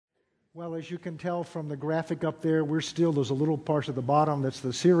Well, as you can tell from the graphic up there, there's a little part at the bottom that's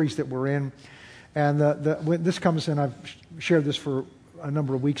the series that we're in. And when this comes in, I've shared this for a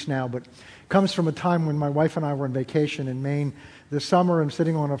number of weeks now, but it comes from a time when my wife and I were on vacation in Maine this summer and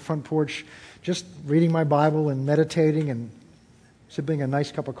sitting on a front porch, just reading my Bible and meditating and sipping a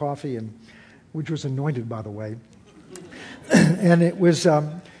nice cup of coffee, which was anointed, by the way. And it was,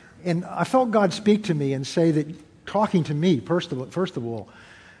 and I felt God speak to me and say that, talking to me first of all,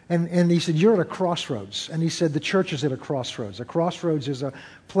 and he said, you're at a crossroads. And he said, the church is at a crossroads. A crossroads is a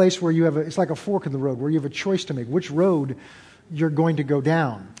place where it's like a fork in the road, where you have a choice to make, which road you're going to go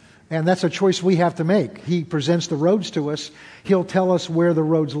down. And that's a choice we have to make. He presents the roads to us. He'll tell us where the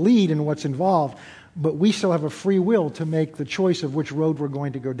roads lead and what's involved. But we still have a free will to make the choice of which road we're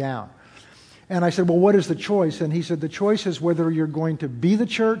going to go down. And I said, well, what is the choice? And he said, the choice is whether you're going to be the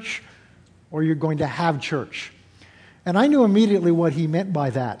church or you're going to have church. And I knew immediately what he meant by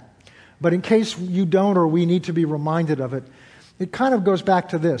that. But in case you don't, or we need to be reminded of it, it kind of goes back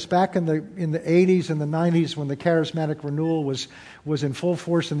to this. Back in the 80s and the 90s, when the charismatic renewal was in full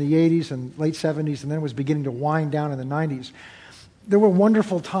force in the 80s and late 70s, and then was beginning to wind down in the 90s, there were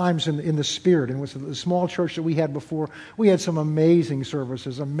wonderful times in the Spirit. And with the small church that we had before, we had some amazing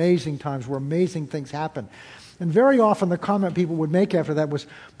services, amazing times where amazing things happened. And very often the comment people would make after that was,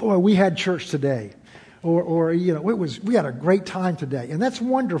 boy, we had church today. Or we had a great time today. And that's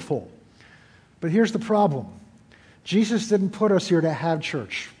wonderful. But here's the problem. Jesus didn't put us here to have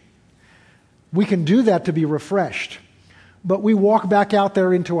church. We can do that to be refreshed. But we walk back out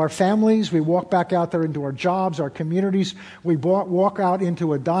there into our families. We walk back out there into our jobs, our communities. We walk out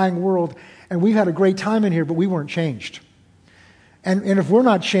into a dying world. And we've had a great time in here, but we weren't changed. And if we're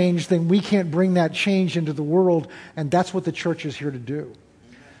not changed, then we can't bring that change into the world. And that's what the church is here to do.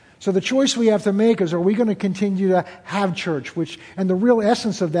 So the choice we have to make is, are we going to continue to have church? And the real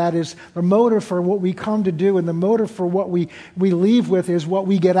essence of that is the motive for what we come to do, and the motive for what we leave with is what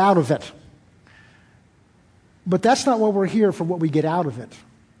we get out of it. But that's not what we're here for, what we get out of it.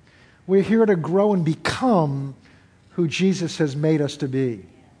 We're here to grow and become who Jesus has made us to be.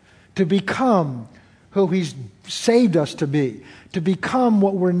 To become who He's saved us to be. To become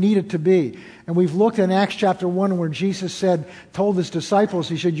what we're needed to be. And we've looked in Acts chapter 1 where Jesus told His disciples,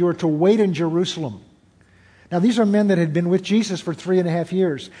 He said, you are to wait in Jerusalem. Now these are men that had been with Jesus for 3.5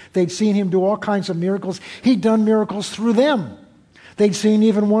 years. They'd seen Him do all kinds of miracles. He'd done miracles through them. They'd seen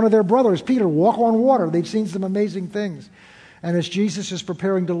even one of their brothers, Peter, walk on water. They'd seen some amazing things. And as Jesus is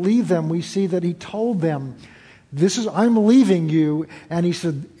preparing to leave them, we see that He told them, I'm leaving you. And He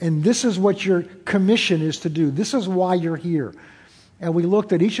said, and this is what your commission is to do. This is why you're here. And we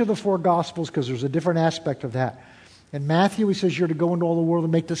looked at each of the 4 Gospels because there's a different aspect of that. In Matthew, He says you're to go into all the world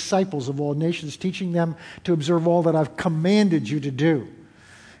and make disciples of all nations, teaching them to observe all that I've commanded you to do.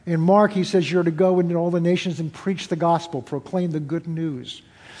 In Mark, He says you're to go into all the nations and preach the gospel, proclaim the good news.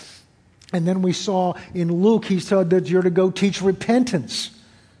 And then we saw in Luke, He said that you're to go teach repentance.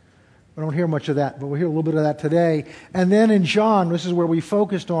 We don't hear much of that, but we'll hear a little bit of that today. And then in John, this is where we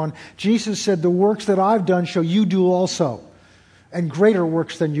focused on, Jesus said, the works that I've done shall you do also, and greater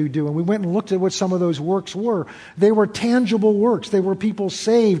works than you do. And we went and looked at what some of those works were. They were tangible works. They were people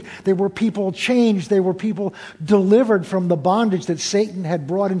saved. They were people changed. They were people delivered from the bondage that Satan had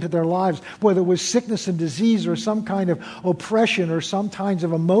brought into their lives, whether it was sickness and disease or some kind of oppression or some kinds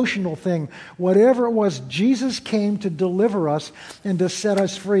of emotional thing. Whatever it was, Jesus came to deliver us and to set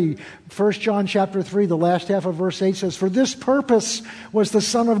us free. 1 John chapter 3, the last half of verse 8 says, for this purpose was the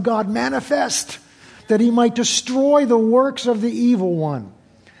Son of God manifest, that He might destroy the works of the evil one.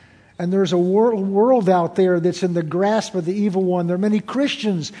 And there's a world out there that's in the grasp of the evil one. There are many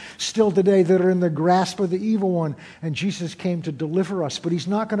Christians still today that are in the grasp of the evil one. And Jesus came to deliver us. But He's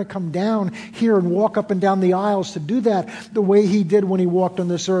not going to come down here and walk up and down the aisles to do that the way He did when He walked on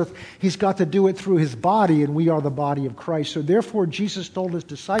this earth. He's got to do it through His body, and we are the body of Christ. So therefore, Jesus told His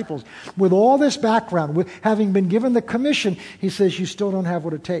disciples, with all this background, with having been given the commission, He says, you still don't have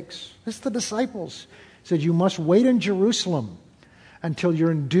what it takes. It's the disciples. He said, you must wait in Jerusalem until you're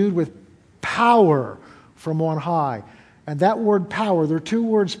endued with power from on high. And that word power, there are 2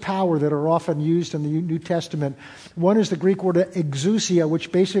 words power that are often used in the New Testament. One is the Greek word exousia,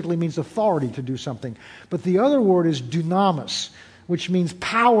 which basically means authority to do something. But the other word is dunamis, which means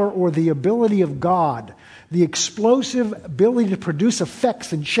power or the ability of God. The explosive ability to produce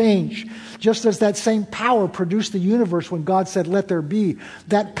effects and change. Just as that same power produced the universe when God said, let there be.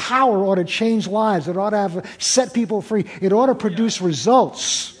 That power ought to change lives. It ought to set people free. It ought to produce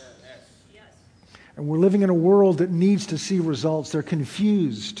results. And we're living in a world that needs to see results. They're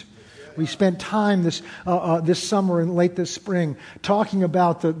confused. We spent time this summer and late this spring talking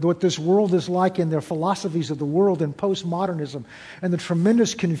about what this world is like and their philosophies of the world and postmodernism and the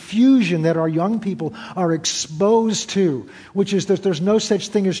tremendous confusion that our young people are exposed to, which is that there's no such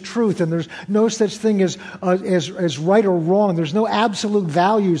thing as truth and there's no such thing as right or wrong. There's no absolute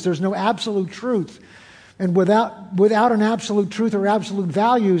values. There's no absolute truth. And without an absolute truth or absolute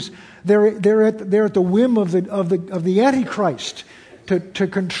values, they're at the whim of the Antichrist to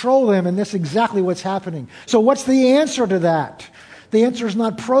control them, and that's exactly what's happening. So what's the answer to that? The answer is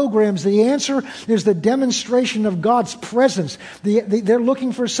not programs. The answer is the demonstration of God's presence. They're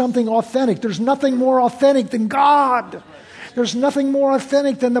looking for something authentic. There's nothing more authentic than God. There's nothing more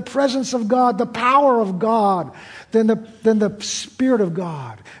authentic than the presence of God, the power of God, than the Spirit of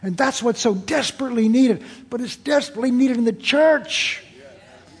God. And that's what's so desperately needed. But it's desperately needed in the church.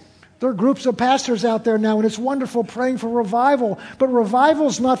 There are groups of pastors out there now, and it's wonderful praying for revival. But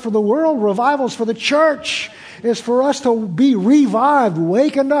revival's not for the world. Revival's for the church. It's for us to be revived,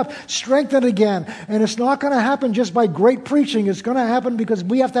 wakened up, strengthened again. And it's not going to happen just by great preaching. It's going to happen because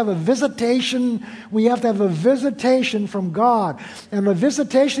we have to have a visitation. We have to have a visitation from God. And the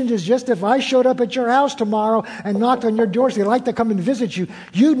visitation is just if I showed up at your house tomorrow and knocked on your door, so they'd like to come and visit you,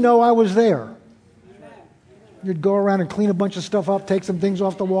 you'd know I was there. You'd go around and clean a bunch of stuff up, take some things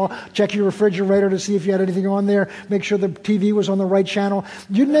off the wall, check your refrigerator to see if you had anything on there, make sure the TV was on the right channel.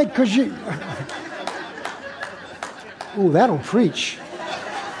 You'd make, because you... Ooh, that'll preach.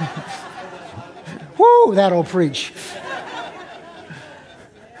 Woo, that'll preach.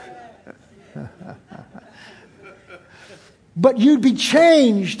 But you'd be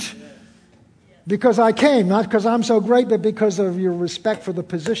changed because I came, not because I'm so great, but because of your respect for the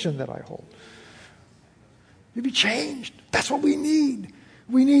position that I hold. You'd be changed. That's what we need.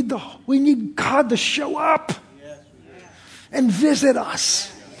 We need God to show up and visit us.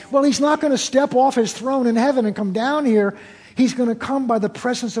 Well, He's not going to step off His throne in heaven and come down here. He's going to come by the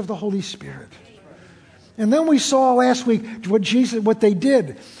presence of the Holy Spirit. And then we saw last week what they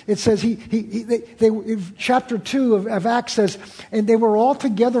did. It says chapter 2 of Acts says, and they were all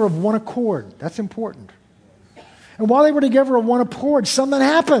together of one accord. That's important. And while they were together of one accord, something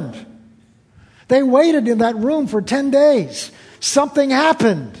happened. They waited in that room for 10 days. Something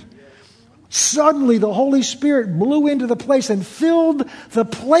happened. Suddenly the Holy Spirit blew into the place and filled the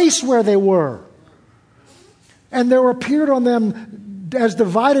place where they were. And there appeared on them as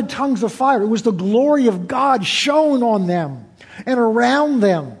divided tongues of fire. It was the glory of God shone on them and around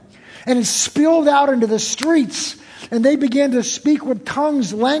them. And it spilled out into the streets. And they began to speak with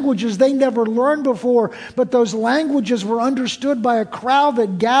tongues, languages they never learned before. But those languages were understood by a crowd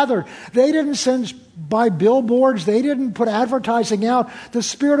that gathered. They didn't send by billboards. They didn't put advertising out. The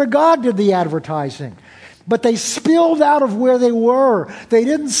Spirit of God did the advertising. But they spilled out of where they were. They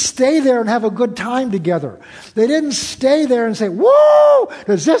didn't stay there and have a good time together. They didn't stay there and say, whoa,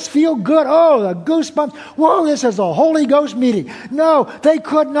 does this feel good? Oh, the goosebumps. Whoa, this is a Holy Ghost meeting. No, they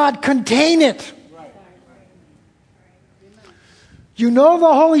could not contain it. You know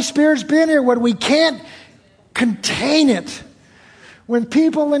the Holy Spirit's been here when we can't contain it. When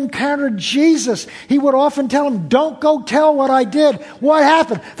people encountered Jesus, He would often tell them, don't go tell what I did. What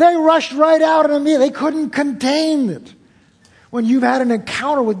happened? They rushed right out and immediately. They couldn't contain it. When you've had an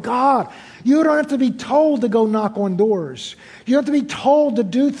encounter with God, you don't have to be told to go knock on doors. You don't have to be told to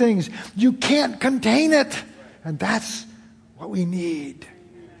do things. You can't contain it. And that's what we need.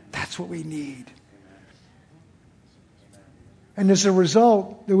 That's what we need. And as a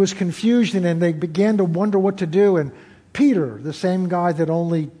result, there was confusion and they began to wonder what to do. And Peter, the same guy that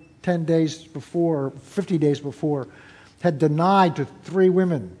only 10 days before, 50 days before, had denied to 3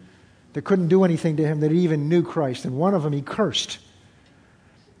 women that couldn't do anything to him that even knew Christ. And one of them he cursed.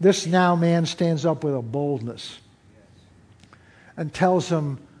 This now man stands up with a boldness and tells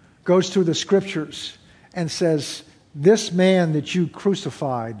them, goes through the scriptures and says, this man that you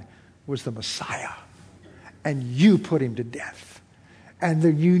crucified was the Messiah. And you put him to death.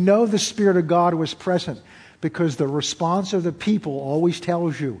 And you know the Spirit of God was present because the response of the people always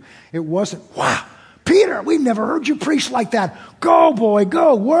tells you. It wasn't, wow, Peter, we've never heard you preach like that. Go, boy,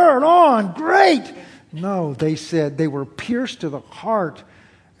 go, word on, great. No, they said, they were pierced to the heart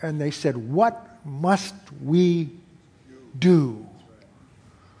and they said, what must we do?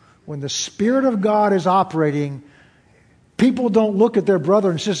 When the Spirit of God is operating, people don't look at their brother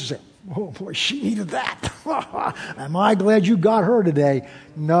and sister and say, oh boy, she needed that. Am I glad you got her today?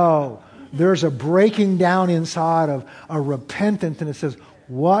 No. There's a breaking down inside of a repentance, and it says,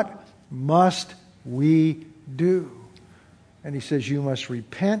 what must we do? And He says, you must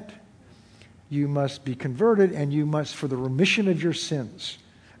repent, you must be converted, and you must, for the remission of your sins.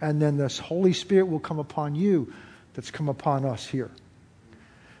 And then this Holy Spirit will come upon you that's come upon us here.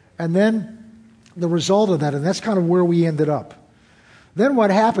 And then the result of that, and that's kind of where we ended up. Then what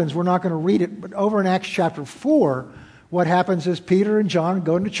happens, we're not going to read it, but over in Acts chapter 4, what happens is Peter and John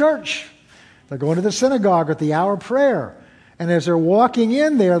go to church. They're going to the synagogue at the hour of prayer. And as they're walking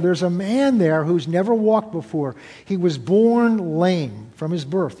in there, there's a man there who's never walked before. He was born lame from his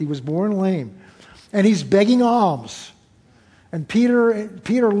birth. He was born lame. And he's begging alms. And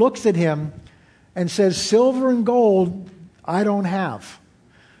Peter looks at him and says, silver and gold I don't have.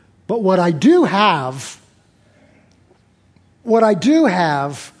 But what I do have,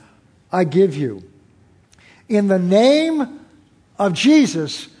 I give you. In the name of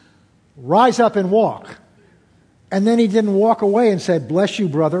Jesus, rise up and walk. And then he didn't walk away and said, bless you,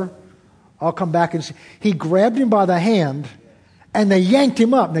 brother. I'll come back and see. He grabbed him by the hand and they yanked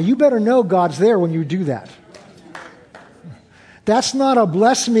him up. Now you better know God's there when you do that. That's not a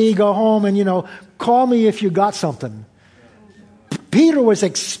bless me, go home and, call me if you got something. Peter was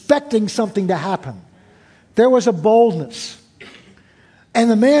expecting something to happen. There was a boldness. And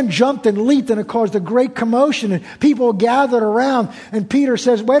the man jumped and leaped, and it caused a great commotion, and people gathered around. And Peter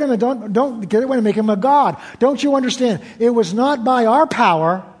says, wait a minute, don't make him a god. Don't you understand? It was not by our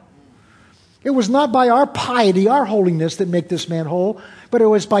power, it was not by our piety, our holiness that make this man whole, but it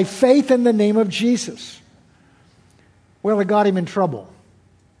was by faith in the name of Jesus. Well, it got him in trouble.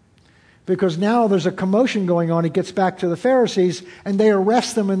 Because now there's a commotion going on. He gets back to the Pharisees, and they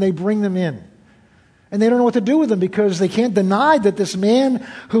arrest them and they bring them in. And they don't know what to do with him because they can't deny that this man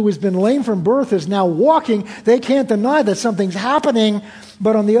who has been lame from birth is now walking. They can't deny that something's happening.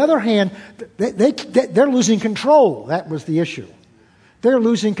 But on the other hand, they're losing control. That was the issue. They're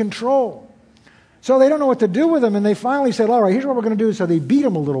losing control. So they don't know what to do with him. And they finally said, all right, here's what we're going to do. So they beat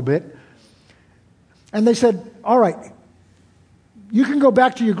him a little bit. And they said, all right, you can go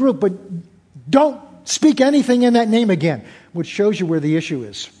back to your group, but don't speak anything in that name again, which shows you where the issue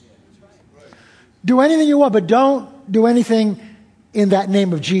is. Do anything you want, but don't do anything in that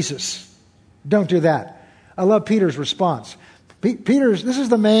name of Jesus. Don't do that. I love Peter's response. This is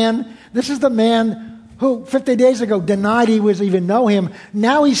the man who 50 days ago denied he was even know him.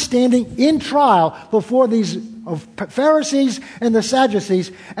 Now he's standing in trial before these Pharisees and the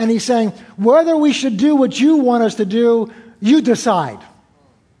Sadducees, and he's saying, whether we should do what you want us to do, you decide.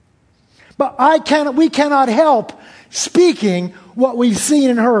 But we cannot help speaking what we've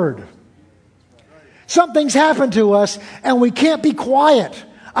seen and heard. Something's happened to us, and we can't be quiet.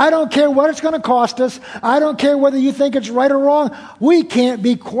 I don't care what it's going to cost us. I don't care whether you think it's right or wrong. We can't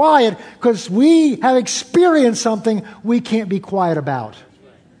be quiet because we have experienced something we can't be quiet about.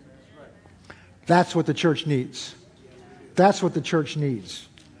 That's what the church needs. That's what the church needs.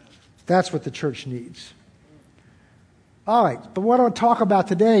 That's what the church needs. All right, but what I want to talk about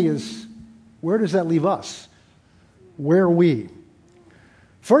today is, where does that leave us? Where are we?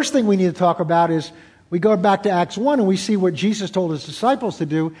 First thing we need to talk about is, we go back to Acts 1 and we see what Jesus told his disciples to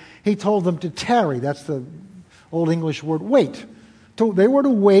do. He told them to tarry. That's the Old English word, wait. They were to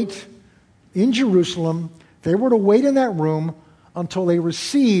wait in Jerusalem. They were to wait in that room until they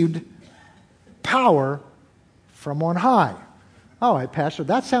received power from on high. All right, Pastor,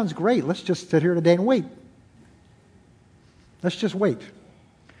 that sounds great. Let's just sit here today and wait. Let's just wait.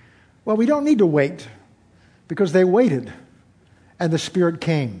 Well, we don't need to wait because they waited and the Spirit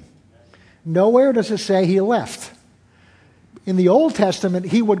came. Nowhere does it say he left. In the Old Testament,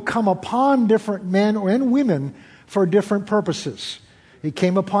 he would come upon different men and women for different purposes. He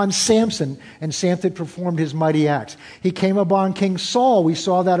came upon Samson, and Samson performed his mighty acts. He came upon King Saul. We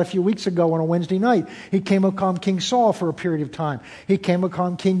saw that a few weeks ago on a Wednesday night. He came upon King Saul for a period of time. He came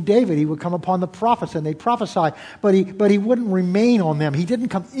upon King David. He would come upon the prophets, and they prophesied. But he wouldn't remain on them. He didn't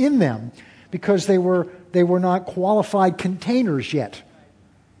come in them because they were not qualified containers yet.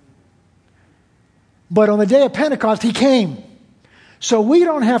 But on the day of Pentecost, he came. So we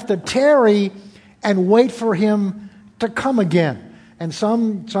don't have to tarry and wait for him to come again. And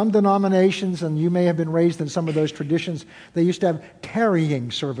some denominations, and you may have been raised in some of those traditions, they used to have tarrying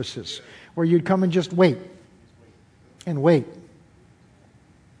services where you'd come and just wait and wait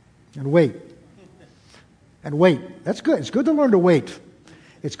and wait and wait. That's good. It's good to learn to wait.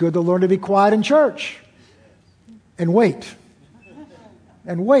 It's good to learn to be quiet in church and wait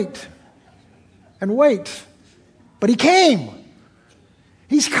and wait. And wait. But he came.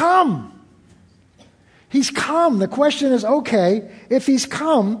 He's come. He's come. The question is, okay, if he's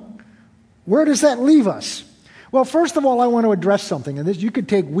come, where does that leave us? Well, first of all, I want to address something. And you could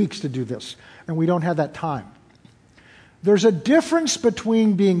take weeks to do this, and we don't have that time. There's a difference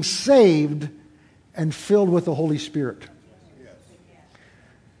between being saved and filled with the Holy Spirit.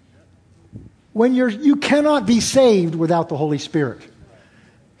 You cannot be saved without the Holy Spirit.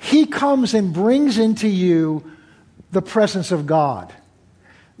 He comes and brings into you the presence of God.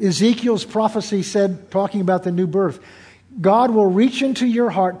 Ezekiel's prophecy said, talking about the new birth, God will reach into your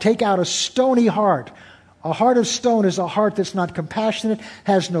heart, take out a stony heart. A heart of stone is a heart that's not compassionate,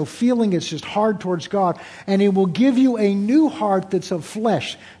 has no feeling, it's just hard towards God. And He will give you a new heart that's of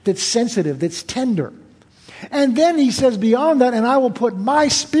flesh, that's sensitive, that's tender. And then He says beyond that, and I will put my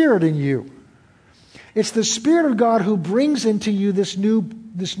Spirit in you. It's the Spirit of God who brings into you this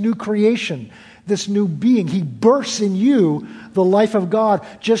new creation, this new being. He births in you the life of God,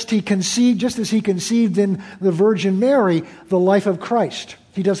 just as He conceived in the Virgin Mary the life of Christ.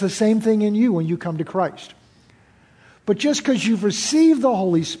 He does the same thing in you when you come to Christ. But just because you've received the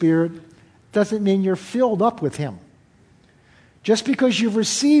Holy Spirit doesn't mean you're filled up with Him. Just because you've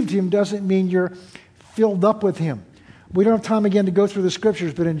received Him doesn't mean you're filled up with Him. We don't have time again to go through the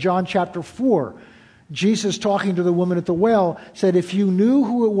scriptures, but in John chapter 4, Jesus, talking to the woman at the well, said, if you knew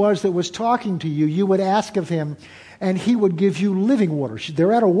who it was that was talking to you, you would ask of Him, and He would give you living water.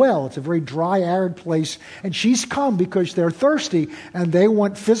 They're at a well. It's a very dry, arid place. And she's come because they're thirsty, and they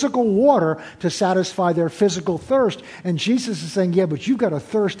want physical water to satisfy their physical thirst. And Jesus is saying, yeah, but you've got a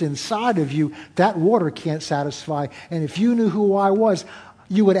thirst inside of you. That water can't satisfy. And if you knew who I was,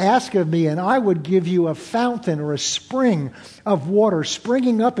 you would ask of me, and I would give you a fountain or a spring of water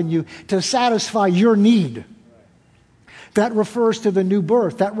springing up in you to satisfy your need. That refers to the new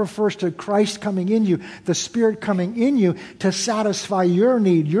birth. That refers to Christ coming in you, the Spirit coming in you to satisfy your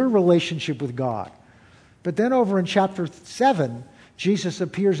need, your relationship with God. But then over in chapter 7, Jesus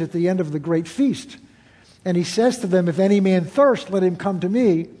appears at the end of the great feast. And He says to them, if any man thirst, let him come to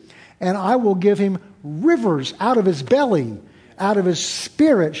me, and I will give him rivers out of his belly. Out of his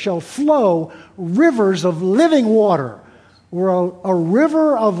spirit shall flow rivers of living water. Where a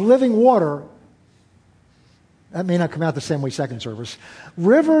river of living water, that may not come out the same way second service.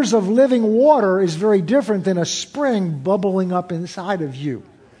 Rivers of living water is very different than a spring bubbling up inside of you.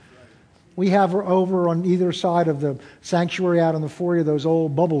 We have over on either side of the sanctuary out in the foyer those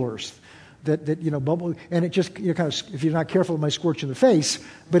old bubblers that bubble, and it just if you're not careful, it might scorch you in the face,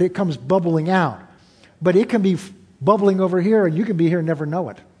 but it comes bubbling out. But it can be bubbling over here, and you can be here and never know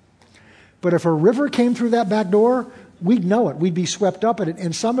it. But if a river came through that back door, we'd know it. We'd be swept up in it.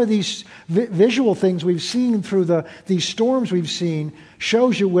 And some of these visual things we've seen through these storms we've seen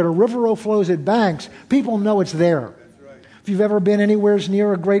shows you where a river overflows at banks, people know it's there. Right. If you've ever been anywhere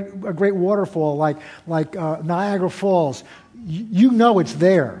near a great waterfall like Niagara Falls, you know it's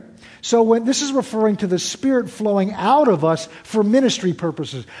there. So when this is referring to the Spirit flowing out of us for ministry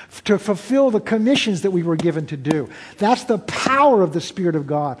purposes, to fulfill the commissions that we were given to do. That's the power of the Spirit of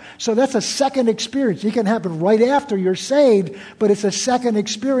God. So that's a second experience. It can happen right after you're saved, but it's a second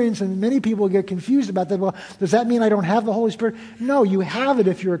experience, and many people get confused about that. Well, does that mean I don't have the Holy Spirit? No, you have it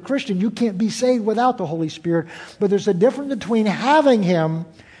if you're a Christian. You can't be saved without the Holy Spirit. But there's a difference between having Him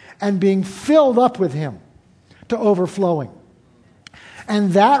and being filled up with Him to overflowing.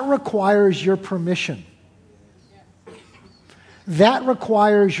 And that requires your permission. That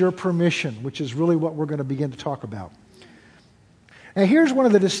requires your permission, which is really what we're going to begin to talk about. Now, here's one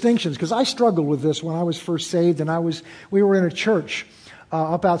of the distinctions, because I struggled with this when I was first saved, and we were in a church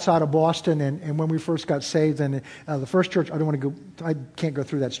up outside of Boston, and when we first got saved, and the first church, I can't go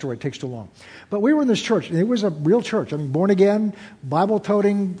through that story, it takes too long. But we were in this church, and it was a real church. I mean, born again,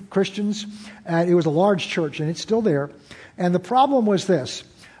 Bible-toting Christians, and it was a large church, and it's still there. And the problem was this,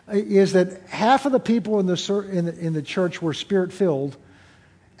 is that half of the people in the church were Spirit-filled,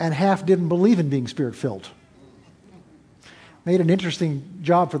 and half didn't believe in being Spirit-filled. Made an interesting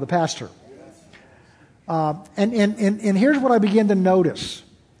job for the pastor. And here's what I began to notice.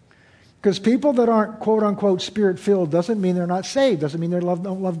 Because people that aren't quote-unquote Spirit-filled doesn't mean they're not saved, doesn't mean they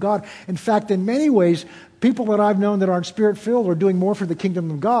don't love God. In fact, in many ways, people that I've known that aren't Spirit-filled are doing more for the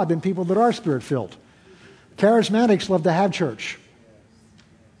kingdom of God than people that are Spirit-filled. Charismatics love to have church.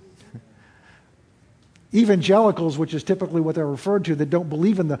 Evangelicals, which is typically what they're referred to, that don't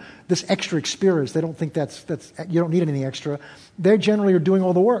believe in this extra experience, they don't think that's you don't need anything extra. They generally are doing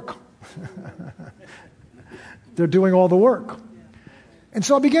all the work. They're doing all the work. And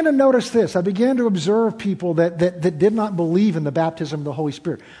so I began to notice this. I began to observe people that did not believe in the baptism of the Holy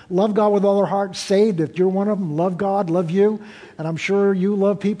Spirit. Love God with all their heart, saved. If you're one of them, love God, love you. And I'm sure you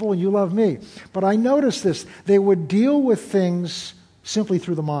love people and you love me. But I noticed this. They would deal with things simply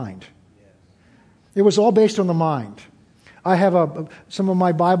through the mind. It was all based on the mind. I have some of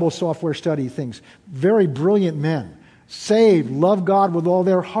my Bible software study things. Very brilliant men. Saved, love God with all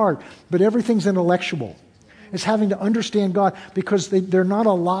their heart. But everything's intellectual. is having to understand God because they're not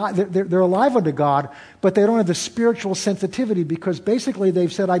alive. They're alive unto God, but they don't have the spiritual sensitivity because basically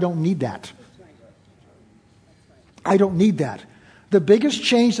they've said, I don't need that. I don't need that. The biggest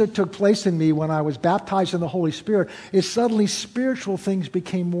change that took place in me when I was baptized in the Holy Spirit is suddenly spiritual things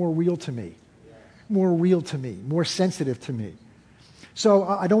became more real to me, more sensitive to me. So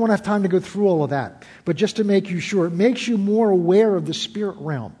I don't want to have time to go through all of that, but just to make you sure, it makes you more aware of the spirit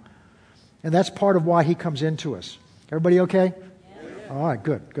realm. And that's part of why he comes into us. Everybody okay? Yeah. All right,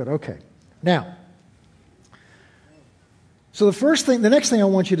 good, okay. Now, so the next thing I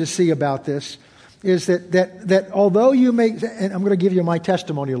want you to see about this is that although you may, and I'm going to give you my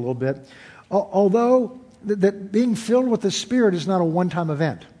testimony a little bit, although that being filled with the Spirit is not a one-time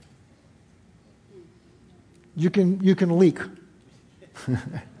event. You can leak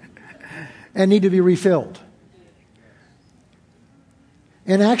and need to be refilled.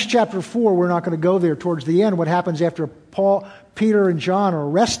 In Acts chapter 4, we're not going to go there towards the end. What happens after Peter and John are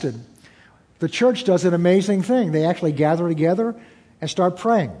arrested, the church does an amazing thing. They actually gather together and start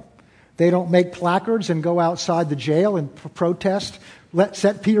praying. They don't make placards and go outside the jail and protest,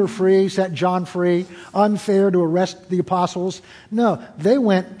 set Peter free, set John free, unfair to arrest the apostles. No, they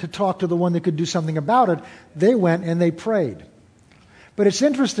went to talk to the one that could do something about it. They went and they prayed. But it's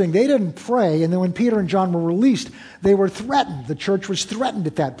interesting, they didn't pray, and then when Peter and John were released, they were threatened. The church was threatened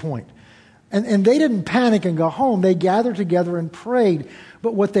at that point. And they didn't panic and go home. They gathered together and prayed.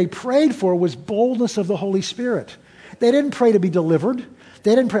 But what they prayed for was boldness of the Holy Spirit. They didn't pray to be delivered.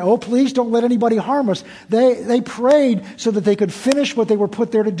 They didn't pray, oh, please don't let anybody harm us. They prayed so that they could finish what they were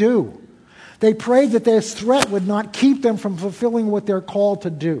put there to do. They prayed that this threat would not keep them from fulfilling what they're called to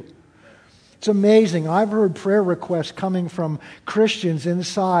do. It's amazing. I've heard prayer requests coming from Christians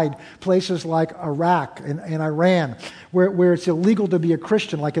inside places like Iraq and Iran, where it's illegal to be a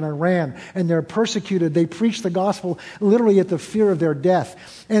Christian, like in Iran, and they're persecuted. They preach the gospel literally at the fear of their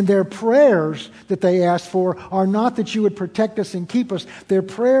death. And their prayers that they ask for are not that you would protect us and keep us. Their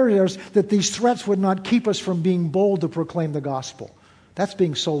prayers that these threats would not keep us from being bold to proclaim the gospel. That's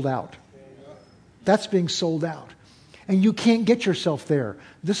being sold out. That's being sold out. And you can't get yourself there.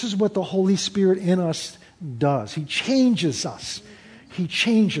 This is what the Holy Spirit in us does. He changes us. He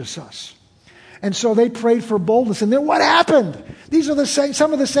changes us. And so they prayed for boldness. And then what happened? These are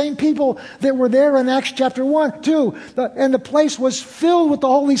some of the same people that were there in Acts chapter 1, 2. And the place was filled with the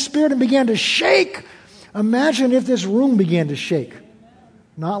Holy Spirit and began to shake. Imagine if this room began to shake.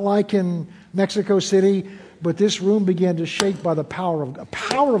 Not like in Mexico City, but this room began to shake by the power of God. The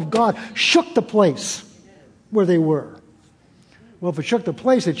power of God shook the place where they were. Well, if it shook the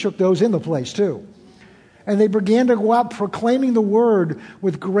place, it shook those in the place too. And they began to go out proclaiming the word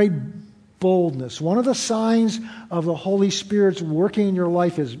with great boldness. One of the signs of the Holy Spirit's working in your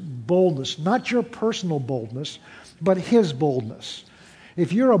life is boldness. Not your personal boldness, but His boldness.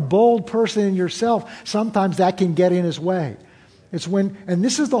 If you're a bold person in yourself, sometimes that can get in His way. And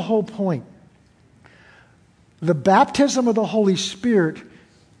this is the whole point. The baptism of the Holy Spirit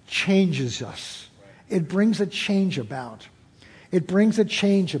changes us. It brings a change about. It brings a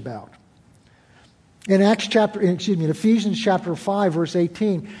change about. In Ephesians chapter 5, verse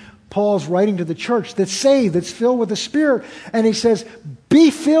 18, Paul's writing to the church that's saved, that's filled with the Spirit. And he says,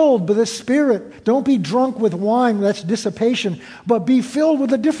 be filled with the Spirit. Don't be drunk with wine, that's dissipation, but be filled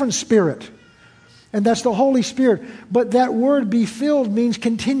with a different Spirit. And that's the Holy Spirit. But that word be filled means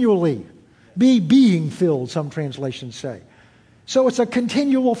continually. Be being filled, some translations say. So it's a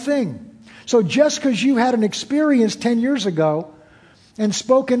continual thing. So just because you had an experience 10 years ago and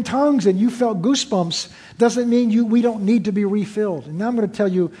spoke in tongues and you felt goosebumps doesn't mean we don't need to be refilled. And now I'm going to tell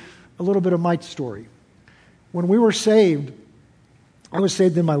you a little bit of my story. When we were saved, I was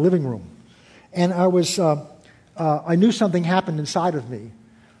saved in my living room. And I knew something happened inside of me.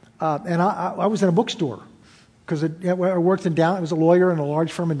 And I was in a bookstore because I worked it was a lawyer in a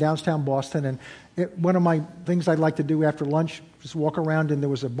large firm in downtown Boston. And one of my things I'd like to do after lunch, just walk around, and there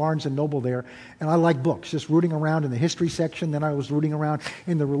was a Barnes & Noble there, and I like books, just rooting around in the history section, then I was rooting around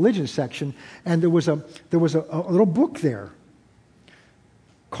in the religion section, and there was a little book there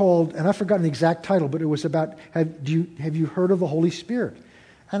called, and I've forgotten the exact title, but it was about, have you heard of the Holy Spirit?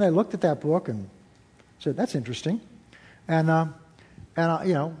 And I looked at that book and said, that's interesting. And I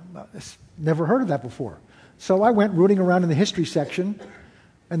never heard of that before. So I went rooting around in the history section,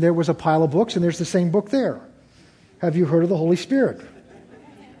 and there was a pile of books, and there's the same book there. Have you heard of the Holy Spirit?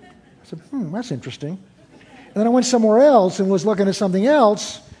 I said, that's interesting. And then I went somewhere else and was looking at something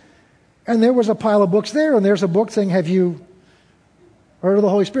else, and there was a pile of books there, and there's a book saying, have you heard of the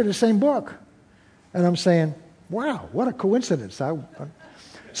Holy Spirit? The same book. And I'm saying, wow, what a coincidence.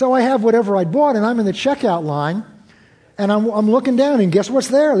 So I have whatever I'd bought, and I'm in the checkout line, and I'm looking down, and guess what's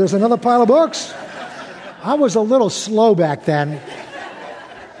there? There's another pile of books. I was a little slow back then.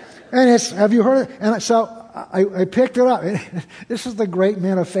 And have you heard it? And so I picked it up. This is the great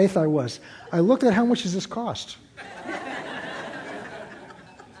man of faith I was. I looked at how much does this cost?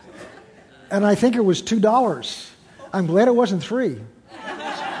 And I think it was $2. I'm glad it wasn't $3.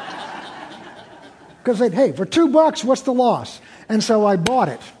 Because hey, for $2, what's the loss? And so I bought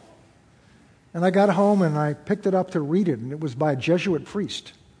it. And I got home and I picked it up to read it, and it was by a Jesuit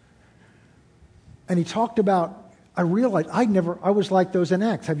priest. And he talked about, I realized I was like those in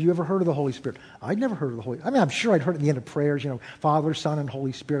Acts. Have you ever heard of the Holy Spirit? I'd never heard of the Holy Spirit. I mean, I'm sure I'd heard it at the end of prayers, Father, Son, and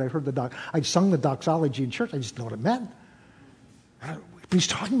Holy Spirit. I'd sung the doxology in church. I just didn't know what it meant. But he's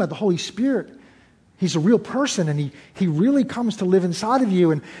talking about the Holy Spirit. He's a real person, and he really comes to live inside of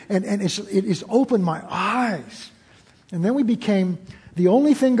you, and it's opened my eyes. And then we became, the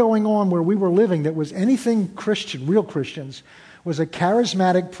only thing going on where we were living that was anything Christian, real Christians, was a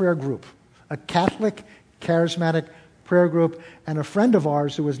charismatic prayer group, a Catholic charismatic prayer group. And a friend of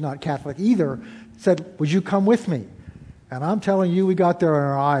ours who was not Catholic either said, would you come with me? And I'm telling you, we got there and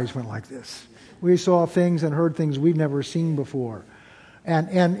our eyes went like this. We saw things and heard things we've never seen before.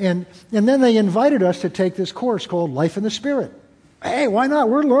 And then they invited us to take this course called Life in the Spirit. Hey, why not?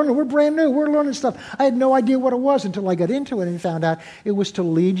 We're learning. We're brand new. We're learning stuff. I had no idea what it was until I got into it and found out it was to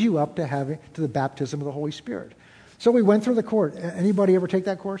lead you up to the baptism of the Holy Spirit. So we went through the course. Anybody ever take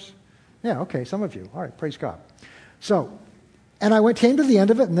that course? Yeah, okay, some of you. All right, praise God. So, and I came to the end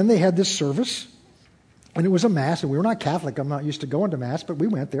of it, and then they had this service, and it was a mass, and we were not Catholic. I'm not used to going to mass, but we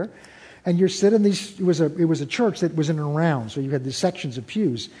went there. And you're sitting it was a church that was in a round, so you had these sections of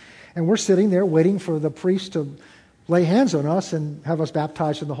pews. And we're sitting there waiting for the priest to lay hands on us and have us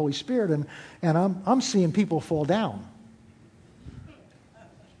baptized in the Holy Spirit. And I'm seeing people fall down.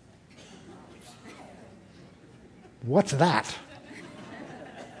 What's that?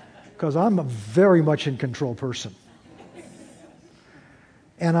 Because I'm a very much in control person.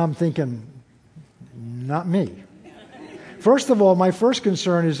 And I'm thinking, not me. First of all, my first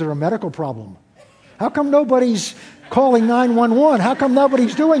concern is there a medical problem? How come nobody's calling 911? How come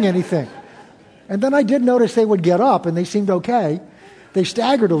nobody's doing anything? And then I did notice they would get up, and they seemed okay. They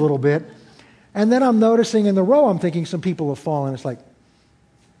staggered a little bit. And then I'm noticing in the row, I'm thinking some people have fallen. It's like,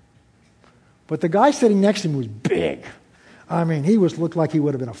 but the guy sitting next to me was big. I mean, looked like he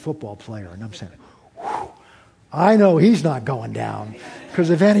would have been a football player. And I'm saying, I know he's not going down. Because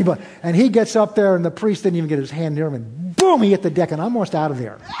if anybody, and he gets up there and the priest didn't even get his hand near him, and boom, he hit the deck, and I'm almost out of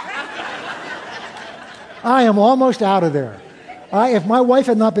there. I am almost out of there. If my wife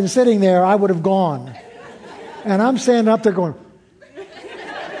had not been sitting there, I would have gone. And I'm standing up there going,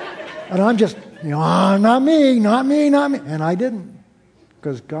 and I'm just, not me, not me, not me. And I didn't.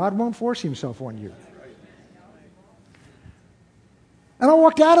 Because God won't force himself on you. And I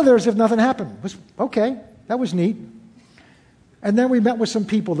walked out of there as if nothing happened. It was okay. That was neat. And then we met with some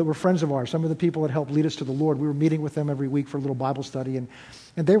people that were friends of ours, some of the people that helped lead us to the Lord. We were meeting with them every week for a little Bible study, and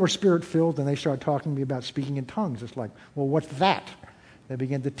they were Spirit-filled, and they started talking to me about speaking in tongues. It's like, well, what's that? They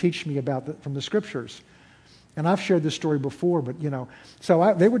began to teach me about from the Scriptures. And I've shared this story before, but,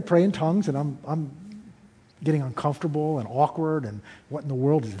 so they would pray in tongues, and I'm getting uncomfortable and awkward, and what in the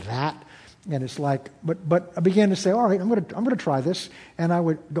world is that? And it's like, but I began to say, all right, I'm going to try this, and I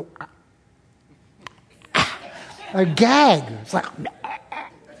would go, a gag. It's like,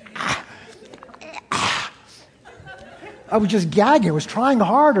 I was just gagging. I was trying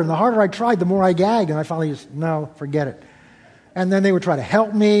harder, and the harder I tried, the more I gagged, and I finally just, no, forget it. And then they would try to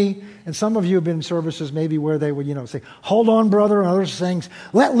help me, and some of you have been in services maybe where they would, say, hold on, brother, and others saying,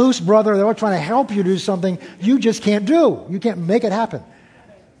 let loose, brother. They were trying to help you do something you just can't do. You can't make it happen.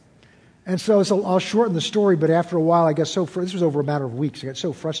 And so I'll shorten the story, but after a while, I got this was over a matter of weeks, I got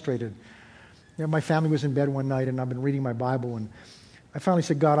so frustrated. My family was in bed one night, and I've been reading my Bible, and I finally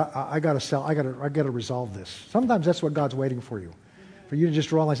said, God, I got to resolve this. Sometimes that's what God's waiting for you to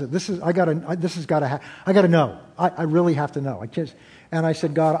just realize that I got to know. I really have to know. And I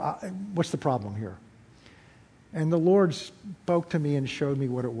said, God, what's the problem here? And the Lord spoke to me and showed me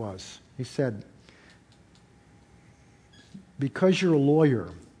what it was. He said, because you're a lawyer,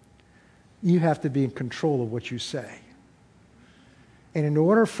 you have to be in control of what you say. And in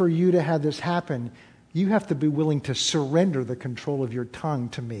order for you to have this happen, you have to be willing to surrender the control of your tongue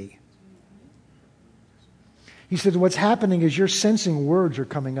to me. He said, what's happening is you're sensing words are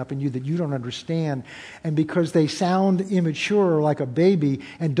coming up in you that you don't understand. And because they sound immature like a baby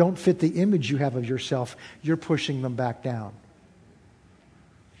and don't fit the image you have of yourself, you're pushing them back down.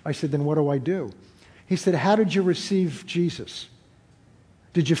 I said, then what do I do? He said, how did you receive Jesus?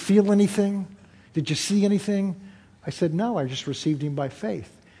 Did you feel anything? Did you see anything? I said, no, I just received him by faith.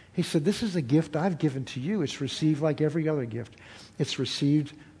 He said, this is a gift I've given to you. It's received like every other gift. It's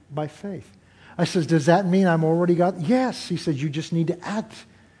received by faith. I said, does that mean I'm already got? Yes. He said, you just need to act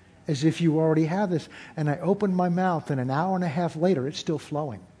as if you already have this. And I opened my mouth, and an hour and a half later, it's still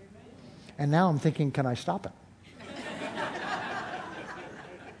flowing. And now I'm thinking, can I stop it?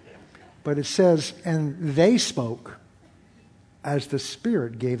 But it says, and they spoke as the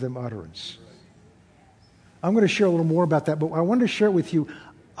Spirit gave them utterance. I'm going to share a little more about that, but I wanted to share it with you.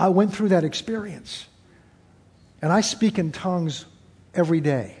 I went through that experience. And I speak in tongues every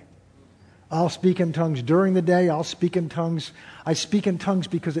day. I'll speak in tongues during the day. I'll speak in tongues. I speak in tongues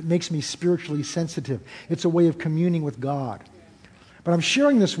because it makes me spiritually sensitive. It's a way of communing with God. But I'm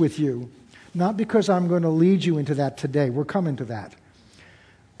sharing this with you, not because I'm going to lead you into that today. We're coming to that.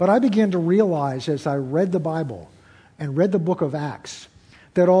 But I began to realize as I read the Bible and read the book of Acts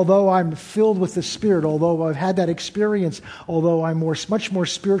that although I'm filled with the Spirit, although I've had that experience, although I'm much more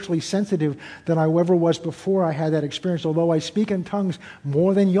spiritually sensitive than I ever was before I had that experience, although I speak in tongues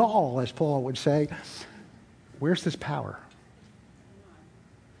more than y'all, as Paul would say, where's this power?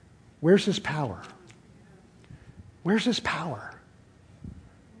 Where's this power? Where's this power?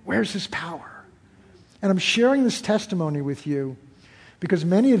 Where's this power? And I'm sharing this testimony with you because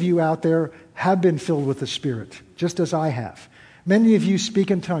many of you out there have been filled with the Spirit, just as I have. Many of you speak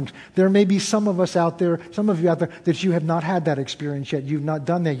in tongues. There may be some of you out there, that you have not had that experience yet. You've not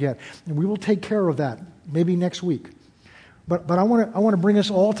done that yet. And we will take care of that maybe next week. But I want to bring us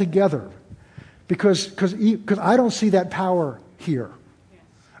all together because I don't see that power here.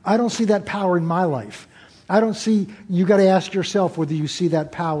 I don't see that power in my life. You got to ask yourself whether you see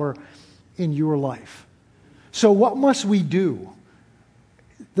that power in your life. So what must we do?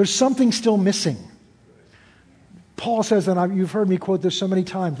 There's something still missing. Paul says, and you've heard me quote this so many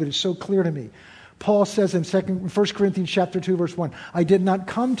times, but it's so clear to me. Paul says in 1 Corinthians chapter 2, verse 1, I did not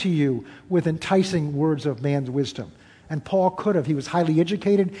come to you with enticing words of man's wisdom. And Paul could have. He was highly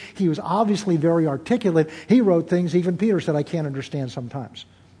educated. He was obviously very articulate. He wrote things, even Peter said, I can't understand sometimes.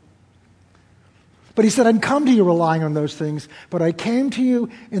 But he said, I didn't come to you relying on those things, but I came to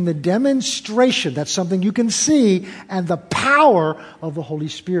you in the demonstration, that's something you can see, and the power of the Holy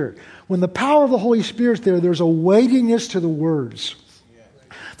Spirit. When the power of the Holy Spirit's there's a weightiness to the words.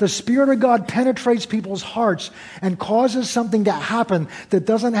 The Spirit of God penetrates people's hearts and causes something to happen that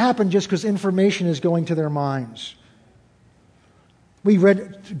doesn't happen just because information is going to their minds. We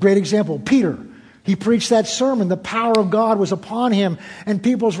read a great example, Peter. He preached that sermon. The power of God was upon him. And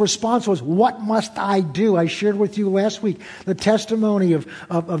people's response was, what must I do? I shared with you last week the testimony of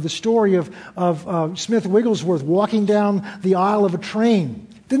the story of Smith Wigglesworth walking down the aisle of a train.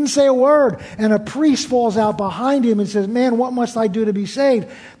 Didn't say a word. And a priest falls out behind him and says, man, what must I do to be saved?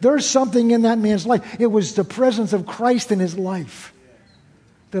 There's something in that man's life. It was the presence of Christ in his life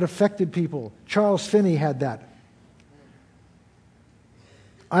that affected people. Charles Finney had that.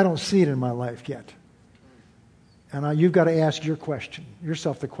 I don't see it in my life yet. And you've got to ask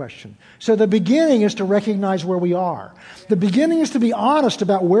yourself the question. So the beginning is to recognize where we are. The beginning is to be honest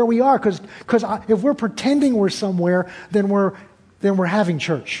about where we are, because if we're pretending we're somewhere, then we're having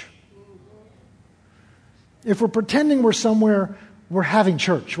church. If we're pretending we're somewhere, we're having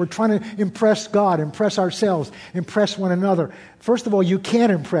church. We're trying to impress God, impress ourselves, impress one another. First of all, you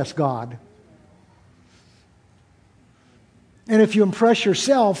can't impress God. And if you impress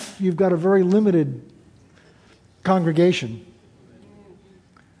yourself, you've got a very limited congregation.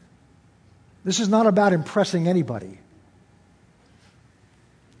 This is not about impressing anybody.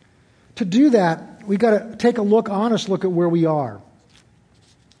 To do that, we've got to take honest look at where we are.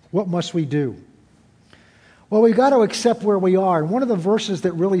 What must we do? Well, we've got to accept where we are. And one of the verses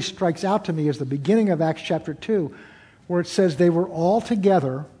that really strikes out to me is the beginning of Acts chapter 2, where it says they were all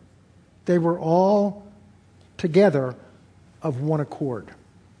together of one accord.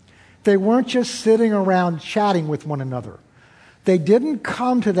 They weren't just sitting around chatting with one another. They didn't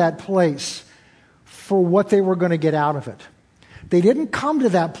come to that place for what they were going to get out of it. They didn't come to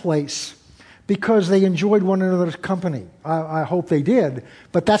that place because they enjoyed one another's company. I hope they did,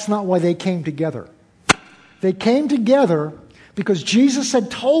 but that's not why they came together. They came together because Jesus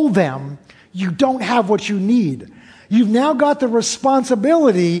had told them, you don't have what you need. You've now got the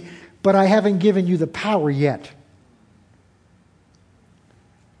responsibility, but I haven't given you the power yet.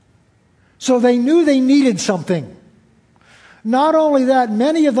 So they knew they needed something. Not only that,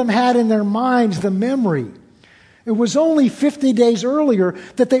 many of them had in their minds the memory. It was only 50 days earlier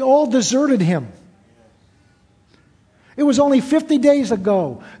that they all deserted him. It was only 50 days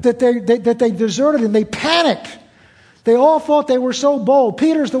ago that they deserted him. They panicked. They all thought they were so bold.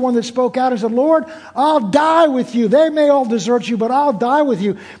 Peter's the one that spoke out and said, Lord, I'll die with you. They may all desert you, but I'll die with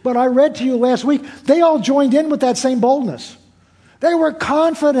you. But I read to you last week, they all joined in with that same boldness. They were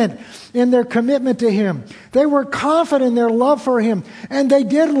confident in their commitment to Him. They were confident in their love for Him. And they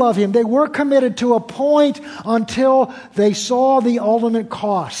did love Him. They were committed to a point until they saw the ultimate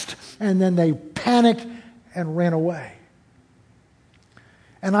cost. And then they panicked and ran away.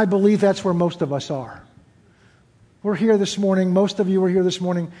 And I believe that's where most of us are. We're here this morning. Most of you are here this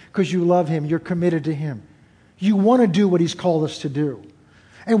morning because you love Him. You're committed to Him. You want to do what He's called us to do.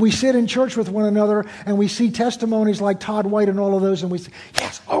 And we sit in church with one another and we see testimonies like Todd White and all of those and we say,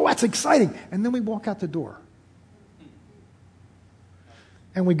 yes, oh, that's exciting. And then we walk out the door.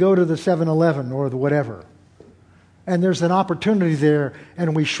 And we go to the 7-Eleven or the whatever. And there's an opportunity there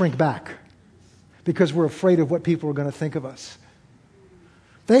and we shrink back because we're afraid of what people are going to think of us.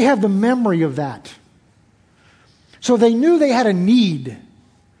 They have the memory of that. So they knew they had a need.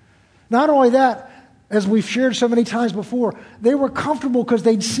 Not only that, as we've shared so many times before, they were comfortable because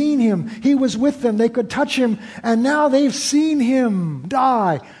they'd seen Him. He was with them. They could touch Him. And now they've seen Him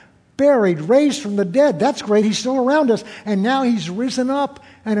die, buried, raised from the dead. That's great. He's still around us. And now He's risen up.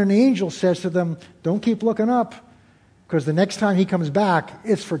 And an angel says to them, don't keep looking up because the next time He comes back,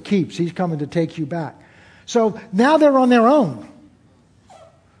 it's for keeps. He's coming to take you back. So now they're on their own.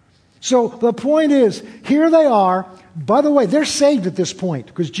 So the point is, here they are. By the way, they're saved at this point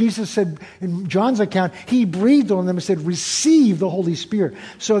because Jesus said in John's account, He breathed on them and said, receive the Holy Spirit.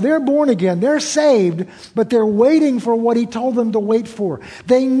 So they're born again. They're saved, but they're waiting for what He told them to wait for.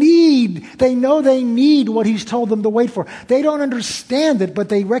 They know they need what He's told them to wait for. They don't understand it, but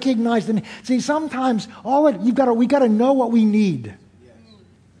they recognize it. See, sometimes we got to know what we need.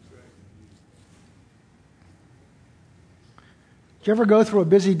 Do you ever go through a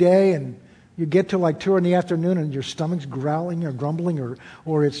busy day and you get to like 2 PM and your stomach's growling or grumbling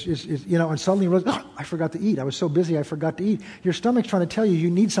or it's and suddenly you realize, I forgot to eat. I was so busy I forgot to eat. Your stomach's trying to tell you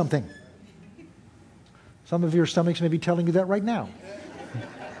you need something. Some of your stomachs may be telling you that right now.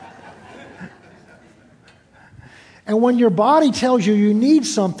 And when your body tells you you need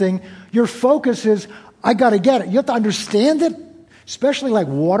something, your focus is, I got to get it. You have to understand it, especially like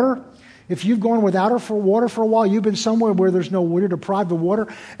water. If you've gone without water for a while, you've been somewhere where there's no water, deprived of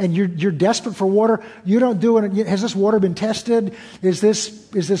water, and you're desperate for water, you don't do it. Has this water been tested? Is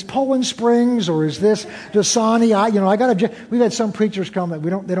this Poland Springs or is this Dasani? We've had some preachers come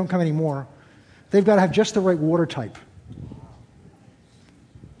that they don't come anymore. They've got to have just the right water type.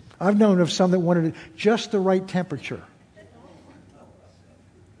 I've known of some that wanted just the right temperature.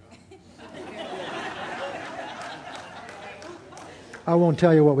 I won't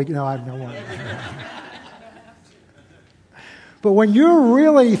tell you what I won't. But when you're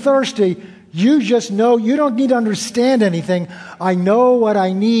really thirsty, you just know, you don't need to understand anything. I know what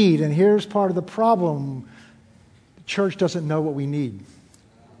I need. And here's part of the problem. The church doesn't know what we need.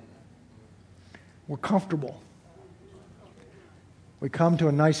 We're comfortable. We come to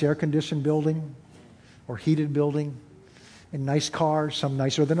a nice air-conditioned building or heated building in nice cars, some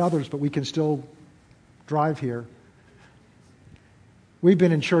nicer than others, but we can still drive here. We've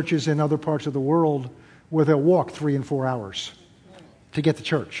been in churches in other parts of the world where they'll walk 3 and 4 hours to get to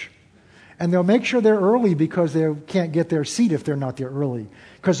church. And they'll make sure they're early because they can't get their seat if they're not there early.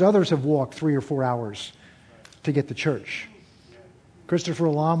 Because others have walked 3 or 4 hours to get to church. Christopher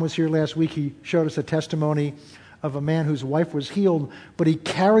Alam was here last week. He showed us a testimony of a man whose wife was healed, but he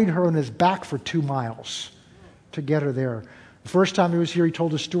carried her on his back for 2 miles to get her there. The first time he was here, he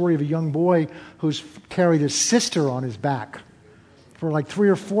told a story of a young boy who's carried his sister on his back for like 3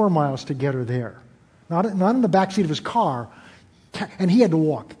 or 4 miles to get her there. Not in the backseat of his car. And he had to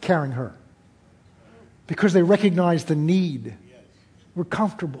walk, carrying her. Because they recognized the need. We're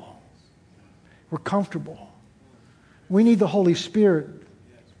comfortable. We're comfortable. We need the Holy Spirit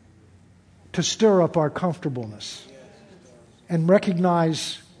to stir up our comfortableness. And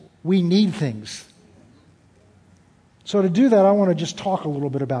recognize we need things. So to do that, I want to just talk a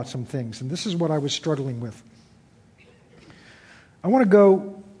little bit about some things. And this is what I was struggling with. I want to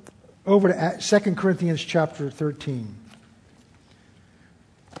go over to 2 Corinthians chapter 13.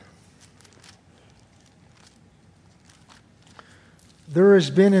 There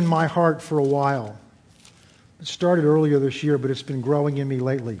has been in my heart for a while, it started earlier this year, but it's been growing in me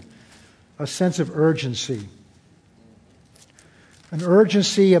lately, a sense of urgency. An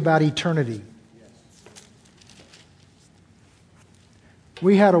urgency about eternity.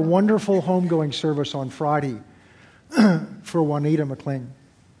 We had a wonderful homegoing service on Friday for Juanita McLean.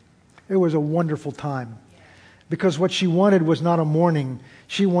 It was a wonderful time because what she wanted was not a mourning,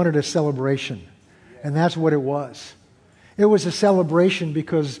 she wanted a celebration. And that's what it was. It was a celebration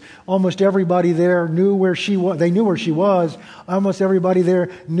because almost everybody there knew where she was. They knew where she was. Almost everybody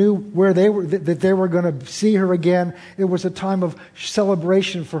there knew where they were, that they were going to see her again. It was a time of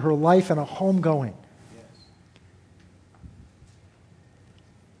celebration for her life and a homegoing.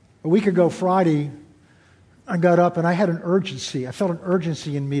 A week ago Friday, I got up and I had an urgency. I felt an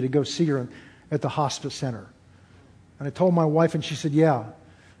urgency in me to go see her at the hospice center. And I told my wife, and she said, yeah.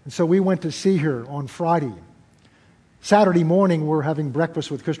 And so we went to see her on Friday. Saturday morning, we're having breakfast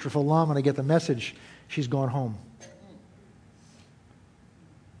with Christopher Lum, and I get the message, she's gone home.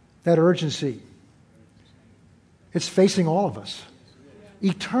 That urgency, it's facing all of us.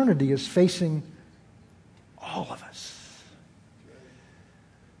 Eternity is facing all of us.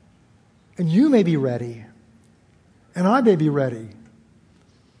 And you may be ready, and I may be ready,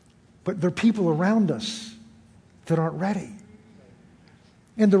 but there are people around us that aren't ready.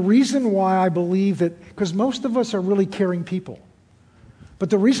 And the reason why I believe that, because most of us are really caring people, but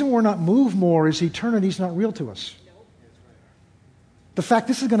the reason we're not moved more is eternity's not real to us. The fact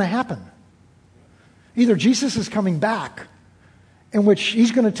this is going to happen. Either Jesus is coming back, in which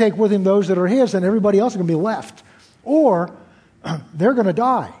he's going to take with him those that are his, and everybody else is going to be left, or they're going to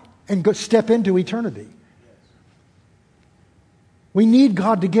die and go step into eternity. We need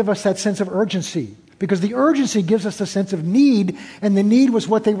God to give us that sense of urgency, because the urgency gives us a sense of need, and the need was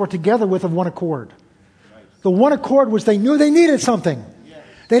what they were together with of one accord. The one accord was they knew they needed something.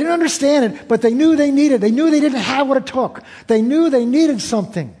 They didn't understand it, but they knew they needed it. They knew they didn't have what it took. They knew they needed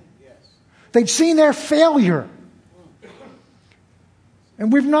something. They'd seen their failure.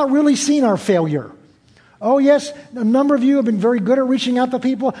 And we've not really seen our failure. Oh yes, a number of you have been very good at reaching out to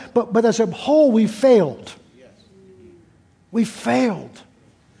people, but as a whole, we failed. We failed.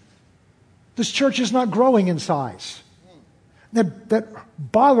 This church is not growing in size. That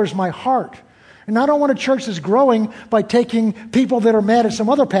bothers my heart. And I don't want a church that's growing by taking people that are mad at some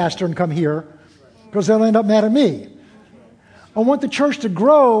other pastor and come here, because they'll end up mad at me. I want the church to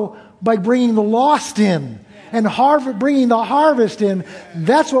grow by bringing the lost in and bringing the harvest in.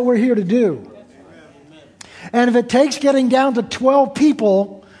 That's what we're here to do. And if it takes getting down to 12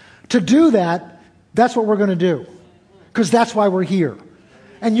 people to do that, that's what we're going to do. Because that's why we're here.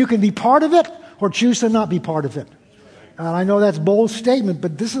 And you can be part of it or choose to not be part of it. And I know that's a bold statement,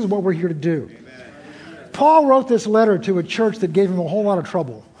 but this is what we're here to do. Paul wrote this letter to a church that gave him a whole lot of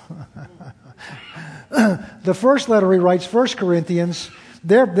trouble. The first letter he writes, 1 Corinthians,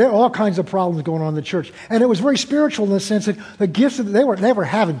 there are all kinds of problems going on in the church. And it was very spiritual in the sense that the gifts, they were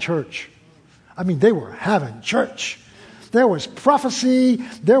having church. I mean, they were having church. There was prophecy.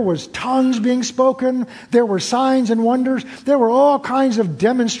 There was tongues being spoken. There were signs and wonders. There were all kinds of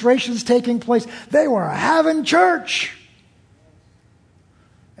demonstrations taking place. They were having church.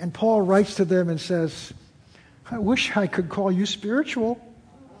 And Paul writes to them and says, I wish I could call you spiritual,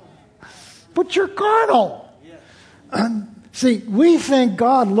 but you're carnal. See, we think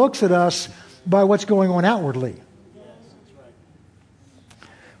God looks at us by what's going on outwardly.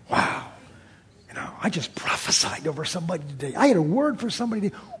 Wow. I just prophesied over somebody today. I had a word for somebody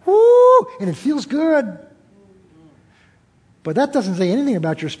today. Woo! And it feels good. But that doesn't say anything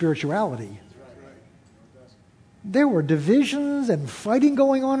about your spirituality. There were divisions and fighting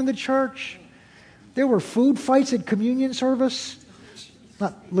going on in the church. There were food fights at communion service.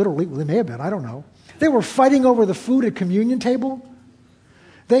 Not literally, well, they may have been, I don't know. They were fighting over the food at communion table.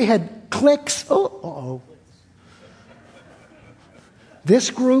 They had cliques. Uh-oh.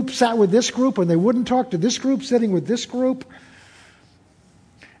 This group sat with this group and they wouldn't talk to this group sitting with this group.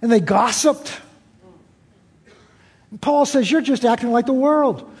 And they gossiped. And Paul says, you're just acting like the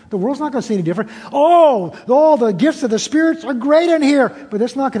world. The world's not going to see any different. Oh, all the gifts of the spirits are great in here. But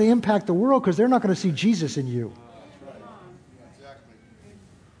that's not going to impact the world because they're not going to see Jesus in you.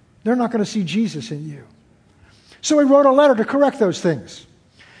 They're not going to see Jesus in you. So he wrote a letter to correct those things.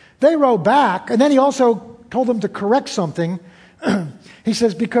 They wrote back, and then he also told them to correct something. He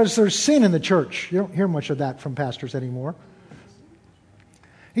says, because there's sin in the church. You don't hear much of that from pastors anymore.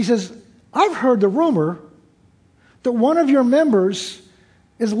 He says, I've heard the rumor that one of your members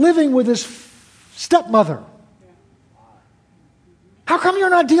is living with his stepmother. How come you're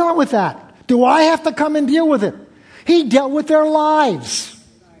not dealing with that? Do I have to come and deal with it? He dealt with their lives.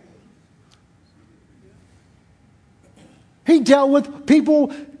 He dealt with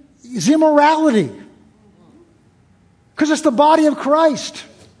people's immorality. Because it's the body of Christ.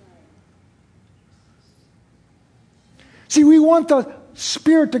 See, we want the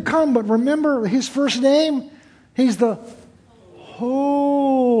Spirit to come, but remember his first name? He's the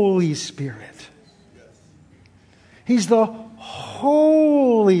Holy Spirit. He's the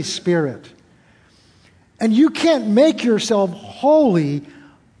Holy Spirit. And you can't make yourself holy.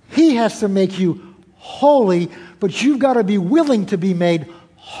 He has to make you holy, but you've got to be willing to be made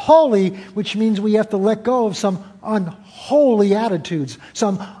holy, which means we have to let go of some unholy attitudes,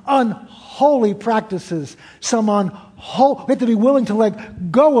 some unholy practices, we have to be willing to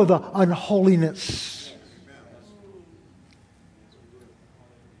let go of the unholiness.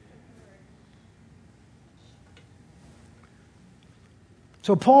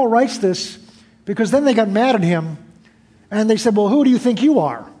 So Paul writes this because then they got mad at him and they said, well, who do you think you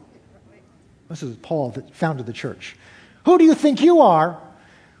are? This is Paul that founded the church. Who do you think you are?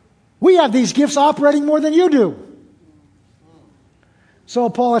 We have these gifts operating more than you do. So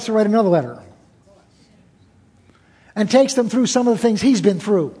Paul has to write another letter and takes them through some of the things he's been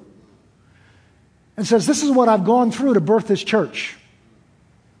through and says, this is what I've gone through to birth this church.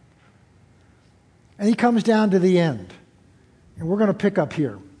 And he comes down to the end. And we're going to pick up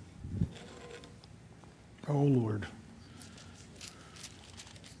here. Oh, Lord.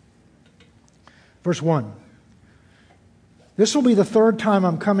 Verse 1. This will be the third time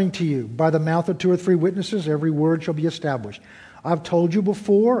I'm coming to you. By the mouth of 2 or 3 witnesses, every word shall be established. I've told you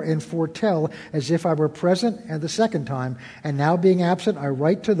before and foretell as if I were present and the second time. And now being absent, I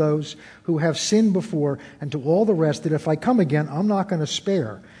write to those who have sinned before and to all the rest that if I come again, I'm not going to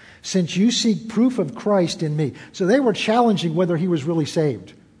spare. Since you seek proof of Christ in me. So they were challenging whether he was really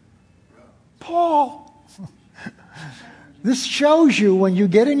saved. Paul, this shows you when you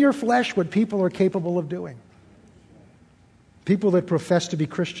get in your flesh what people are capable of doing. People that profess to be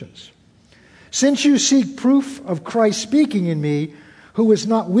Christians. Since you seek proof of Christ speaking in me, who is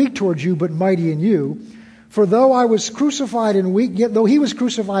not weak towards you but mighty in you, for though he was crucified in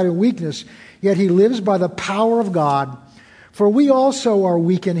weakness, yet he lives by the power of God. For we also are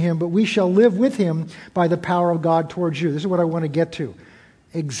weak in him, but we shall live with him by the power of God towards you. This is what I want to get to.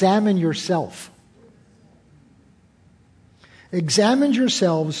 Examine yourself. Examine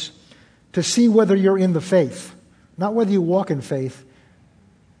yourselves to see whether you're in the faith. Not whether you walk in faith,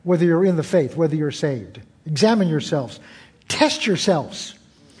 whether you're in the faith, whether you're saved. Examine yourselves. Test yourselves.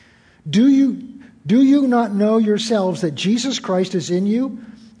 Do you not know yourselves that Jesus Christ is in you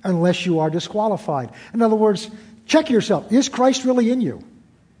unless you are disqualified? In other words, check yourself. Is Christ really in you?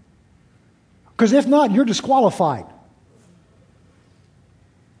 Because if not, you're disqualified.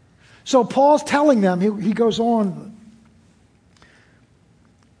 So Paul's telling them, he goes on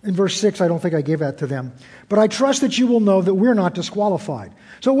in verse 6, I don't think I gave that to them. But I trust that you will know that we're not disqualified.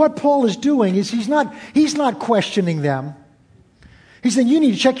 So what Paul is doing is he's not questioning them. He's saying, you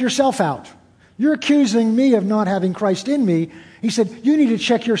need to check yourself out. You're accusing me of not having Christ in me. He said, you need to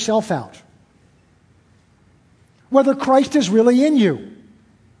check yourself out. Whether Christ is really in you.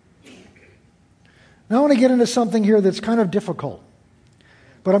 Now I want to get into something here that's kind of difficult.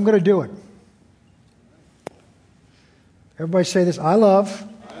 But I'm going to do it. Everybody say this. I love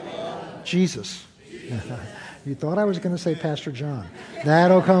Jesus. You thought I was going to say Pastor John.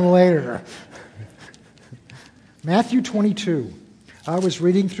 That'll come later. Matthew 22. I was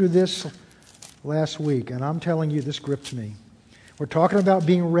reading through this last week, and I'm telling you, this gripped me. We're talking about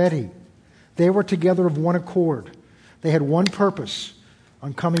being ready. They were together of one accord. They had one purpose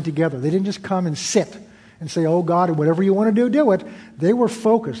on coming together. They didn't just come and sit and say, oh God, whatever you want to do, do it. They were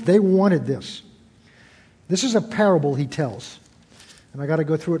focused. They wanted this. This is a parable he tells. And I got to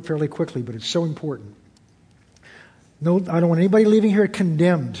go through it fairly quickly, but it's so important. No, I don't want anybody leaving here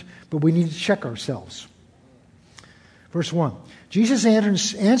condemned, but we need to check ourselves. Verse 1. Jesus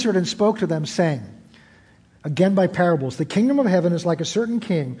answered and spoke to them, saying, again by parables, the kingdom of heaven is like a certain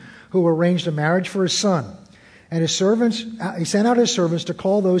king who arranged a marriage for his son. And he sent out his servants to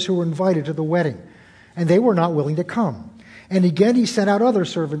call those who were invited to the wedding. And they were not willing to come. And again he sent out other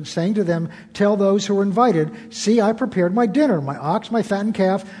servants, saying to them, tell those who were invited, see, I prepared my dinner, my ox, my fattened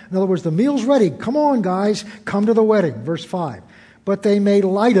calf. In other words, the meal's ready. Come on, guys, come to the wedding. Verse 5. But they made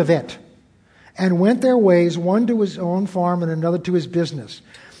light of it and went their ways, one to his own farm and another to his business.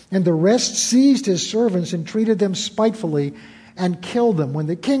 And the rest seized his servants and treated them spitefully and killed them. When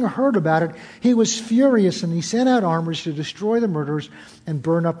the king heard about it, he was furious, and he sent out armies to destroy the murderers and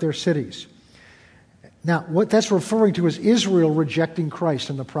burn up their cities. Now, what that's referring to is Israel rejecting Christ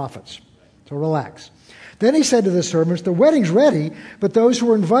and the prophets. So relax. Then he said to the servants, the wedding's ready, but those who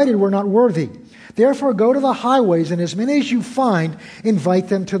were invited were not worthy. Therefore go to the highways, and as many as you find, invite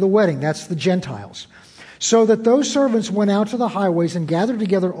them to the wedding. That's the Gentiles. So that those servants went out to the highways and gathered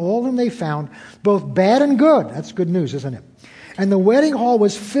together all whom they found, both bad and good. That's good news, isn't it? And the wedding hall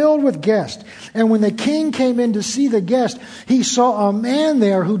was filled with guests. And when the king came in to see the guest, he saw a man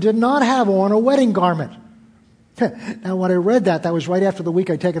there who did not have on a wedding garment. Now, when I read that was right after the week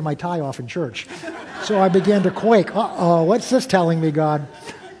I'd taken my tie off in church. So I began to quake. Uh-oh, what's this telling me, God?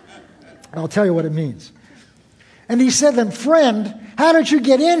 I'll tell you what it means. And he said to them, friend, how did you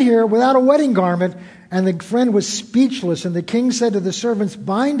get in here without a wedding garment? And the friend was speechless. And the king said to the servants,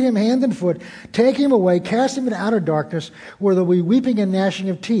 bind him hand and foot, take him away, cast him into outer darkness, where there will be weeping and gnashing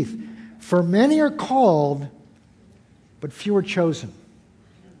of teeth. For many are called, but few are chosen.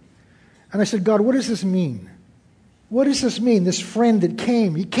 And I said, God, what does this mean? What does this mean? This friend that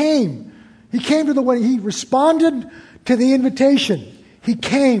came, he came. He came to the wedding. He responded to the invitation. He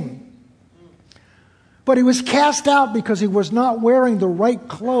came. But he was cast out because he was not wearing the right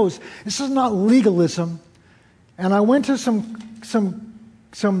clothes. This is not legalism. And I went to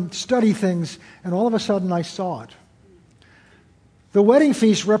some study things, and all of a sudden I saw it. The wedding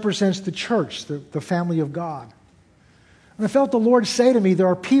feast represents the church, the family of God. And I felt the Lord say to me, there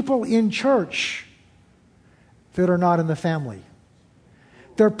are people in church that are not in the family.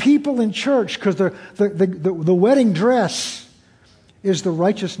 There are people in church because the wedding dress is the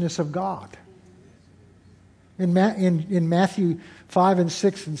righteousness of God. In Matthew 5 and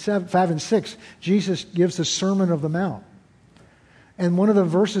 6, Jesus gives the Sermon of the Mount. And one of the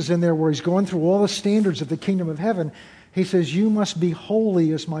verses in there where he's going through all the standards of the kingdom of heaven, he says, you must be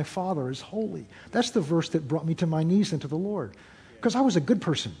holy as my Father is holy. That's the verse that brought me to my knees and to the Lord. Because I was a good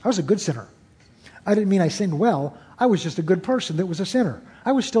person. I was a good sinner. I didn't mean I sinned well. I was just a good person that was a sinner.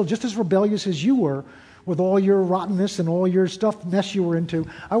 I was still just as rebellious as you were with all your rottenness and all your mess you were into.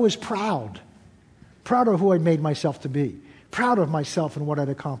 I was proud of who I'd made myself to be, proud of myself and what I'd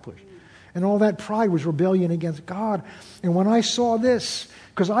accomplished. And all that pride was rebellion against God. And when I saw this,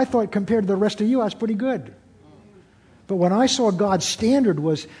 because I thought compared to the rest of you, I was pretty good. But when I saw God's standard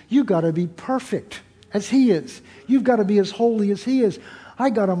was, you've got to be perfect as He is. You've got to be as holy as He is. I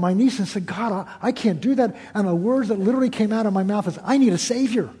got on my knees and said, God, I can't do that. And the words that literally came out of my mouth is, I need a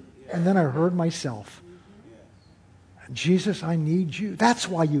Savior. And then I heard myself. Jesus, I need you. That's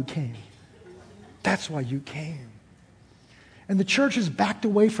why you came. That's why you came. And the church has backed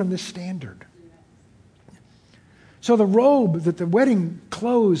away from this standard. So the robe, that the wedding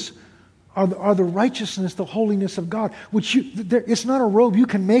clothes are the righteousness, the holiness of God, which it's not a robe you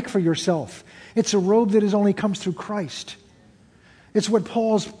can make for yourself. It's a robe that only comes through Christ. It's what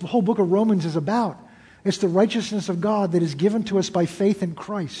Paul's whole book of Romans is about. It's the righteousness of God that is given to us by faith in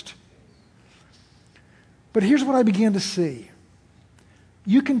Christ. But here's what I began to see.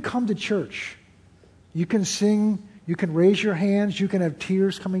 You can come to church. You can sing. You can raise your hands. You can have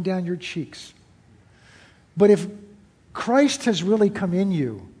tears coming down your cheeks. But if Christ has really come in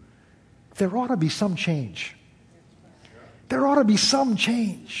you, there ought to be some change. There ought to be some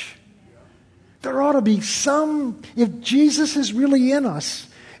change. There ought to be some, if Jesus is really in us.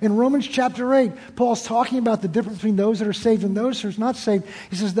 In Romans chapter 8, Paul's talking about the difference between those that are saved and those who are not saved.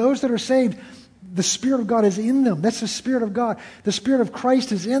 He says those that are saved, the Spirit of God is in them. That's the Spirit of God. The Spirit of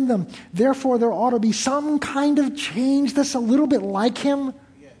Christ is in them. Therefore, there ought to be some kind of change that's a little bit like Him.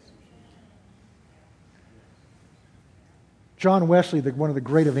 John Wesley, one of the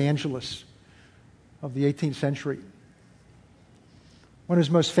great evangelists of the 18th century, one of his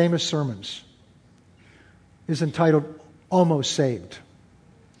most famous sermons is entitled Almost Saved.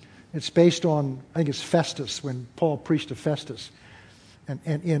 It's based on, I think it's Festus, when Paul preached to Festus.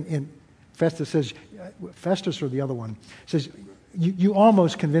 And Festus says, Festus or the other one, says, you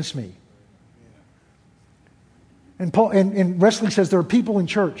almost convinced me. And Wesley says there are people in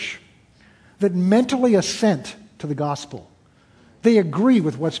church that mentally assent to the gospel. They agree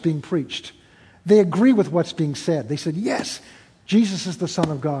with what's being preached. They agree with what's being said. They said, yes, Jesus is the Son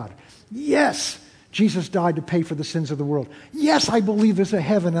of God. Yes, Jesus died to pay for the sins of the world. Yes, I believe there's a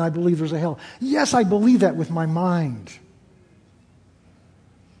heaven and I believe there's a hell. Yes, I believe that with my mind.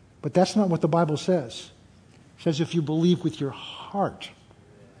 But that's not what the Bible says. It says if you believe with your heart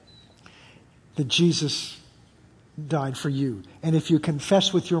that Jesus died for you, and if you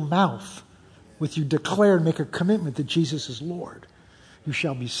confess with your mouth, with you declare and make a commitment that Jesus is Lord, you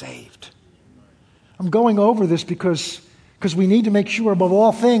shall be saved. I'm going over this because we need to make sure above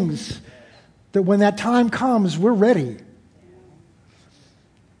all things that when that time comes, we're ready.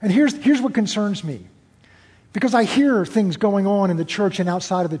 And here's what concerns me. Because I hear things going on in the church and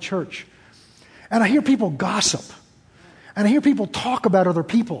outside of the church. And I hear people gossip. And I hear people talk about other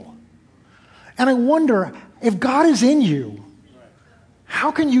people. And I wonder, if God is in you,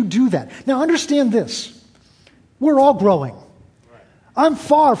 how can you do that? Now understand this. We're all growing. I'm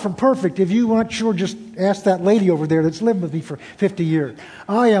far from perfect. If you weren't sure, just ask that lady over there that's lived with me for 50 years.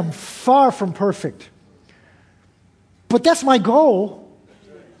 I am far from perfect. But that's my goal.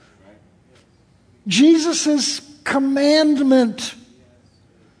 Jesus is commandment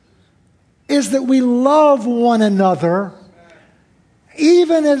is that we love one another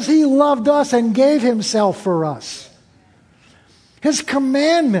even as He loved us and gave Himself for us. His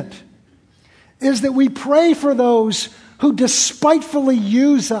commandment is that we pray for those who despitefully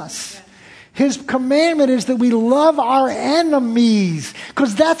use us. His commandment is that we love our enemies,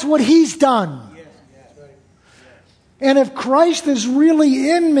 because that's what He's done. And if Christ is really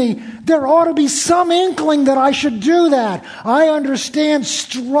in me, there ought to be some inkling that I should do that. I understand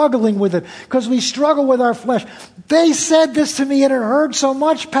struggling with it, because we struggle with our flesh. They said this to me and it hurt so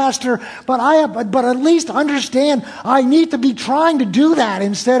much, Pastor, but at least understand I need to be trying to do that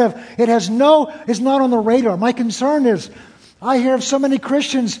instead of it's not on the radar. My concern is I hear of so many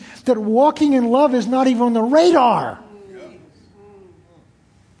Christians that walking in love is not even on the radar.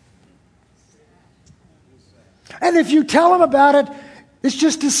 And if you tell them about it, it's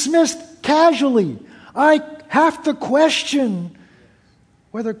just dismissed casually. I have to question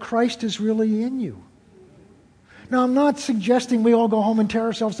whether Christ is really in you. Now, I'm not suggesting we all go home and tear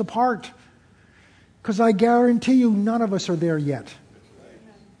ourselves apart, because I guarantee you none of us are there yet.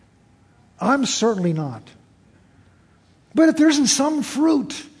 I'm certainly not. But if there isn't some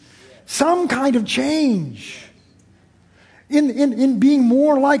fruit, some kind of change in being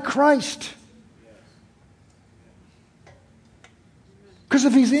more like Christ, because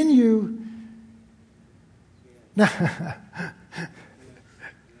if He's in you,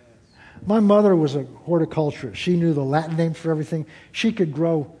 my mother was a horticulturist. She knew the Latin names for everything. She could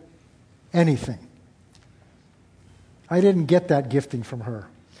grow anything. I didn't get that gifting from her.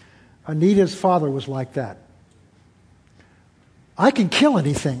 Anita's father was like that. I can kill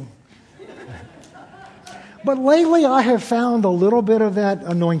anything. But lately I have found a little bit of that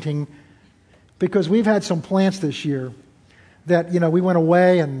anointing, because we've had some plants this year that, we went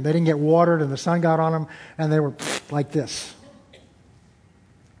away and they didn't get watered and the sun got on them and they were like this.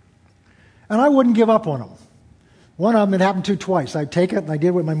 And I wouldn't give up on them. One of them, it happened to twice. I'd take it and I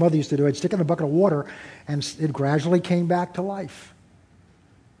did what my mother used to do. I'd stick it in a bucket of water and it gradually came back to life.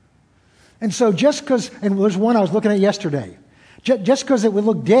 And so and there's one I was looking at yesterday. Just because it would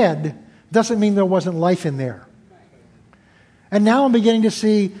look dead doesn't mean there wasn't life in there. And now I'm beginning to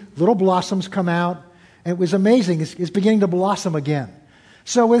see little blossoms come out. And it was amazing. It's beginning to blossom again.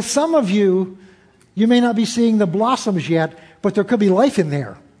 So with some of you, you may not be seeing the blossoms yet, but there could be life in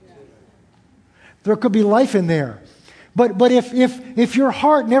there. There could be life in there. But if your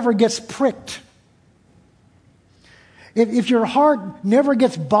heart never gets pricked, if your heart never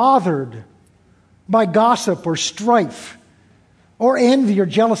gets bothered by gossip or strife or envy or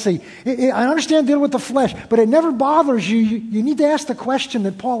jealousy, I understand dealing with the flesh, but it never bothers you. You need to ask the question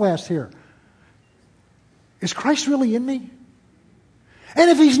that Paul asked here. Is Christ really in me? And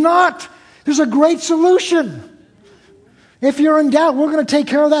if He's not, there's a great solution. If you're in doubt, we're going to take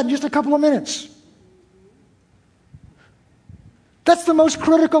care of that in just a couple of minutes. That's the most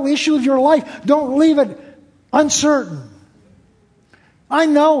critical issue of your life. Don't leave it uncertain. I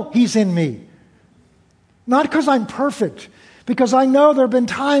know He's in me. Not because I'm perfect, because I know there have been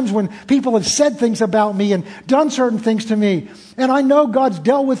times when people have said things about me and done certain things to me. And I know God's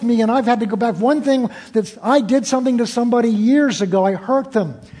dealt with me and I've had to go back. One thing I did something to somebody years ago. I hurt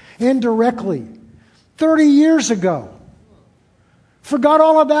them indirectly. 30 years ago. Forgot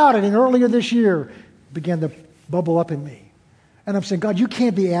all about it. And earlier this year, it began to bubble up in me. And I'm saying, God, you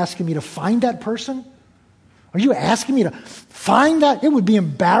can't be asking me to find that person. Are you asking me to find that? It would be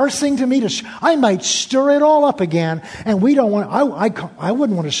embarrassing to me I might stir it all up again. And we don't want, I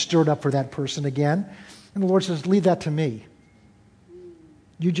wouldn't want to stir it up for that person again. And the Lord says, leave that to me.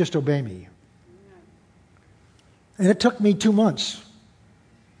 You just obey me. And it took me 2 months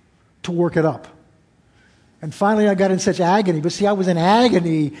to work it up. And finally I got in such agony. But see, I was in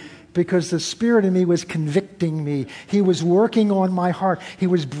agony because the Spirit in me was convicting me. He was working on my heart. He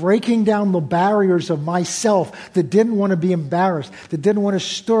was breaking down the barriers of myself that didn't want to be embarrassed, that didn't want to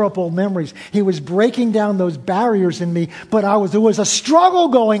stir up old memories. He was breaking down those barriers in me, but there was a struggle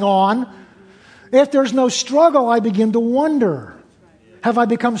going on. If there's no struggle, I begin to wonder, have I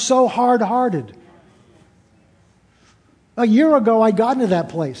become so hard-hearted? A year ago, I got into that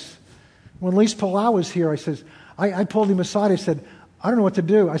place. When Lise Palau was here, I pulled him aside. I said, I don't know what to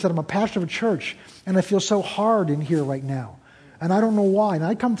do. I said, I'm a pastor of a church, and I feel so hard in here right now. And I don't know why. And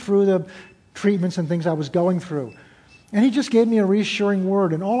I come through the treatments and things I was going through. And he just gave me a reassuring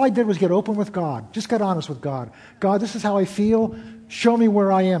word. And all I did was get open with God. Just get honest with God. God, this is how I feel. Show me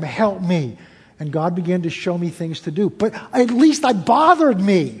where I am. Help me. And God began to show me things to do. But at least it bothered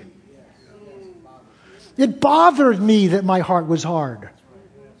me. It bothered me that my heart was hard.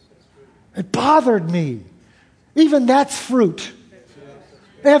 It bothered me. Even that's fruit.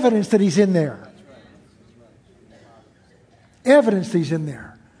 Evidence that He's in there. Evidence that He's in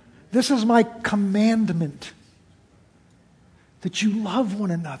there. This is my commandment, that you love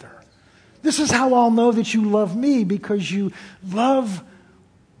one another. This is how I'll know that you love me, because you love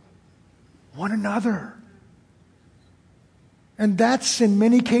one another. And that's, in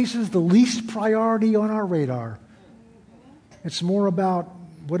many cases, the least priority on our radar. It's more about,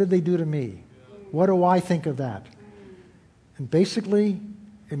 what did they do to me? What do I think of that? And basically,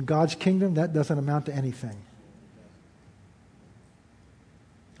 in God's kingdom, that doesn't amount to anything.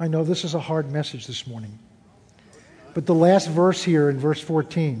 I know this is a hard message this morning. But the last verse here in verse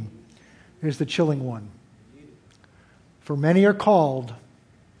 14 is the chilling one. For many are called,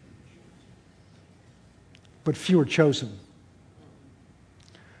 but few are chosen.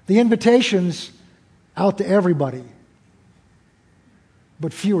 The invitation's out to everybody,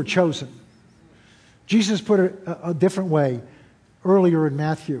 but few are chosen. Jesus put it a different way earlier in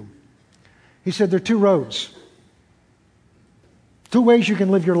Matthew. He said there are two roads. Two ways you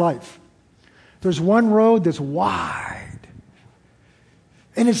can live your life. There's one road that's wide.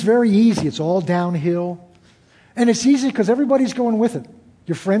 And it's very easy. It's all downhill. And it's easy because everybody's going with it.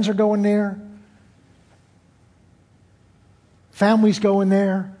 Your friends are going there. Family's going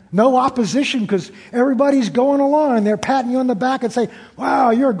there. No opposition because everybody's going along and they're patting you on the back and say,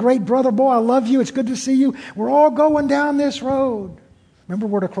 wow, you're a great brother, boy. I love you. It's good to see you. We're all going down this road. Remember,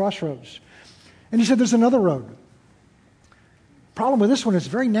 we're at a crossroads. And he said there's another road. Problem with this one is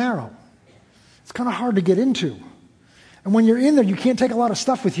it's very narrow. It's kind of hard to get into. And when you're in there, you can't take a lot of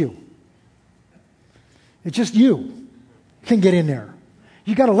stuff with you. It's just you can get in there.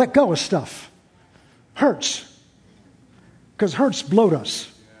 You got to let go of stuff. Hurts. Because hurts bloat us.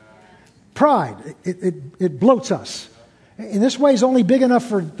 Pride, it bloats us. And this way is only big enough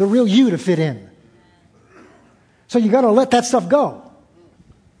for the real you to fit in. So you got to let that stuff go.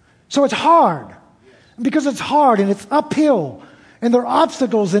 So it's hard. And because it's hard and it's uphill and there are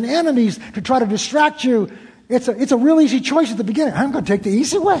obstacles and enemies to try to distract you, it's a real easy choice at the beginning. I'm going to take the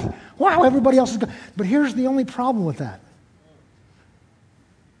easy way. Wow, everybody else is going. But here's the only problem with that.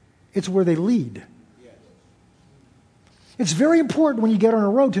 It's where they lead. It's very important when you get on a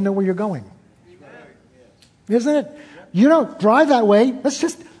road to know where you're going. Isn't it? You don't drive that way.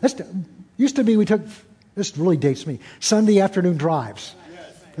 Used to be we took, this really dates me, Sunday afternoon drives.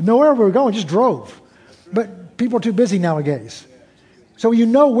 Nowhere we were going, just drove. But people are too busy nowadays. So you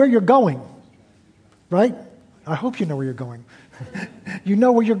know where you're going. Right? I hope you know where you're going. You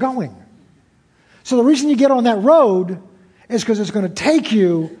know where you're going. So the reason you get on that road is because it's going to take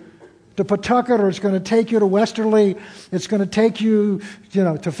you to Pawtucket, or it's going to take you to Westerly. It's going to take you,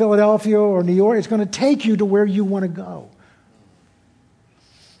 to Philadelphia or New York. It's going to take you to where you want to go.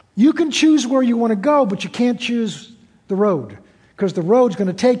 You can choose where you want to go, but you can't choose the road, because the road's going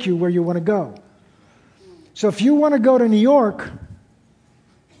to take you where you want to go. So if you want to go to New York,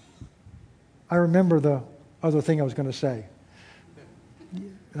 I remember the other thing I was going to say.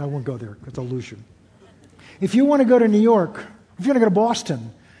 And I won't go there because I'll lose you. If you want to go to New York, if you want to go to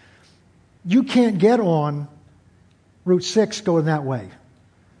Boston, you can't get on Route 6 going that way,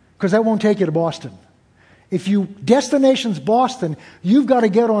 because that won't take you to Boston. If destination's Boston, you've got to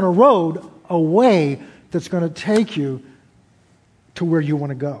get on a road, a way that's going to take you to where you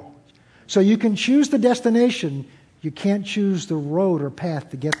want to go. So you can choose the destination, you can't choose the road or path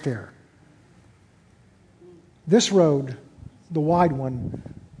to get there. This road, the wide one,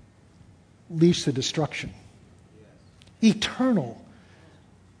 leads to destruction. Eternal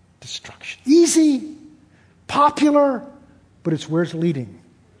destruction. Easy, popular, but it's where it's leading.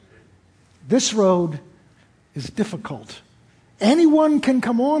 This road is difficult. Anyone can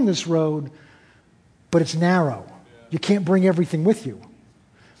come on this road, but it's narrow. You can't bring everything with you.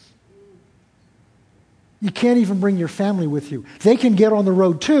 You can't even bring your family with you. They can get on the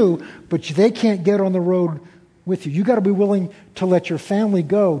road too, but they can't get on the road with you. You got to be willing to let your family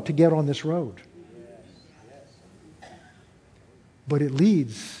go to get on this road. But it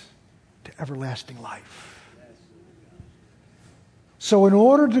leads to everlasting life. So in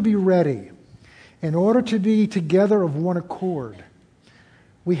order to be ready, in order to be together of one accord,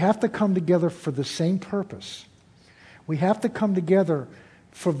 we have to come together for the same purpose. We have to come together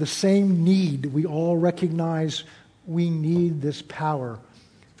for the same need. We all recognize we need this power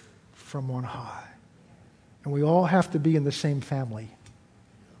from on high. And we all have to be in the same family.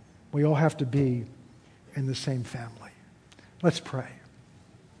 We all have to be in the same family. Let's pray.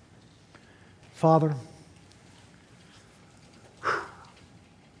 Father,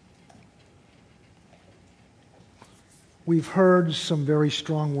 we've heard some very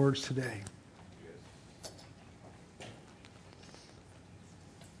strong words today.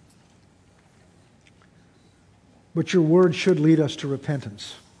 But your word should lead us to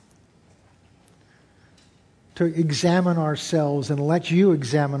repentance, to examine ourselves and let you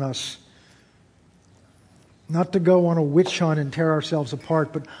examine us. Not to go on a witch hunt and tear ourselves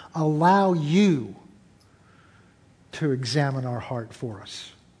apart, but allow you to examine our heart for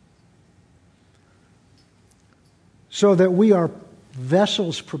us, so that we are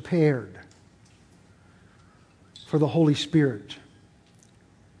vessels prepared for the Holy Spirit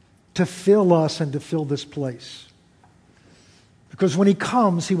to fill us and to fill this place. Because when He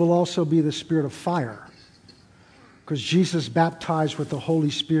comes, He will also be the Spirit of fire. Because Jesus baptized with the Holy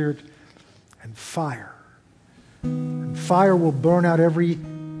Spirit and fire. And fire will burn out every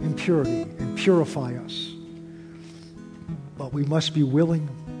impurity and purify us. But we must be willing,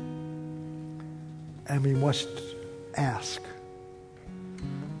 and we must ask.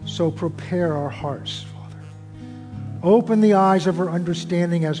 So prepare our hearts, Father. Open the eyes of our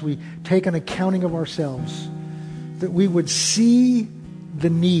understanding as we take an accounting of ourselves, that we would see the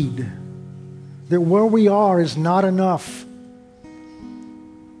need, that where we are is not enough.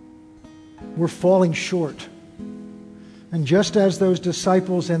 We're falling short. And just as those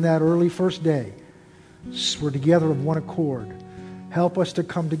disciples in that early first day were together of one accord, help us to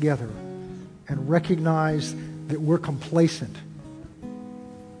come together and recognize that we're complacent.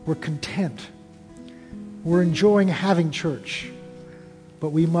 We're content. We're enjoying having church. But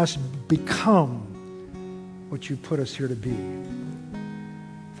we must become what you put us here to be.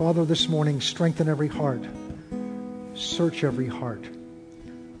 Father, this morning, strengthen every heart. Search every heart.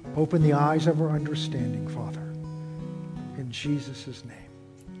 Open the eyes of our understanding, Father. In Jesus' name.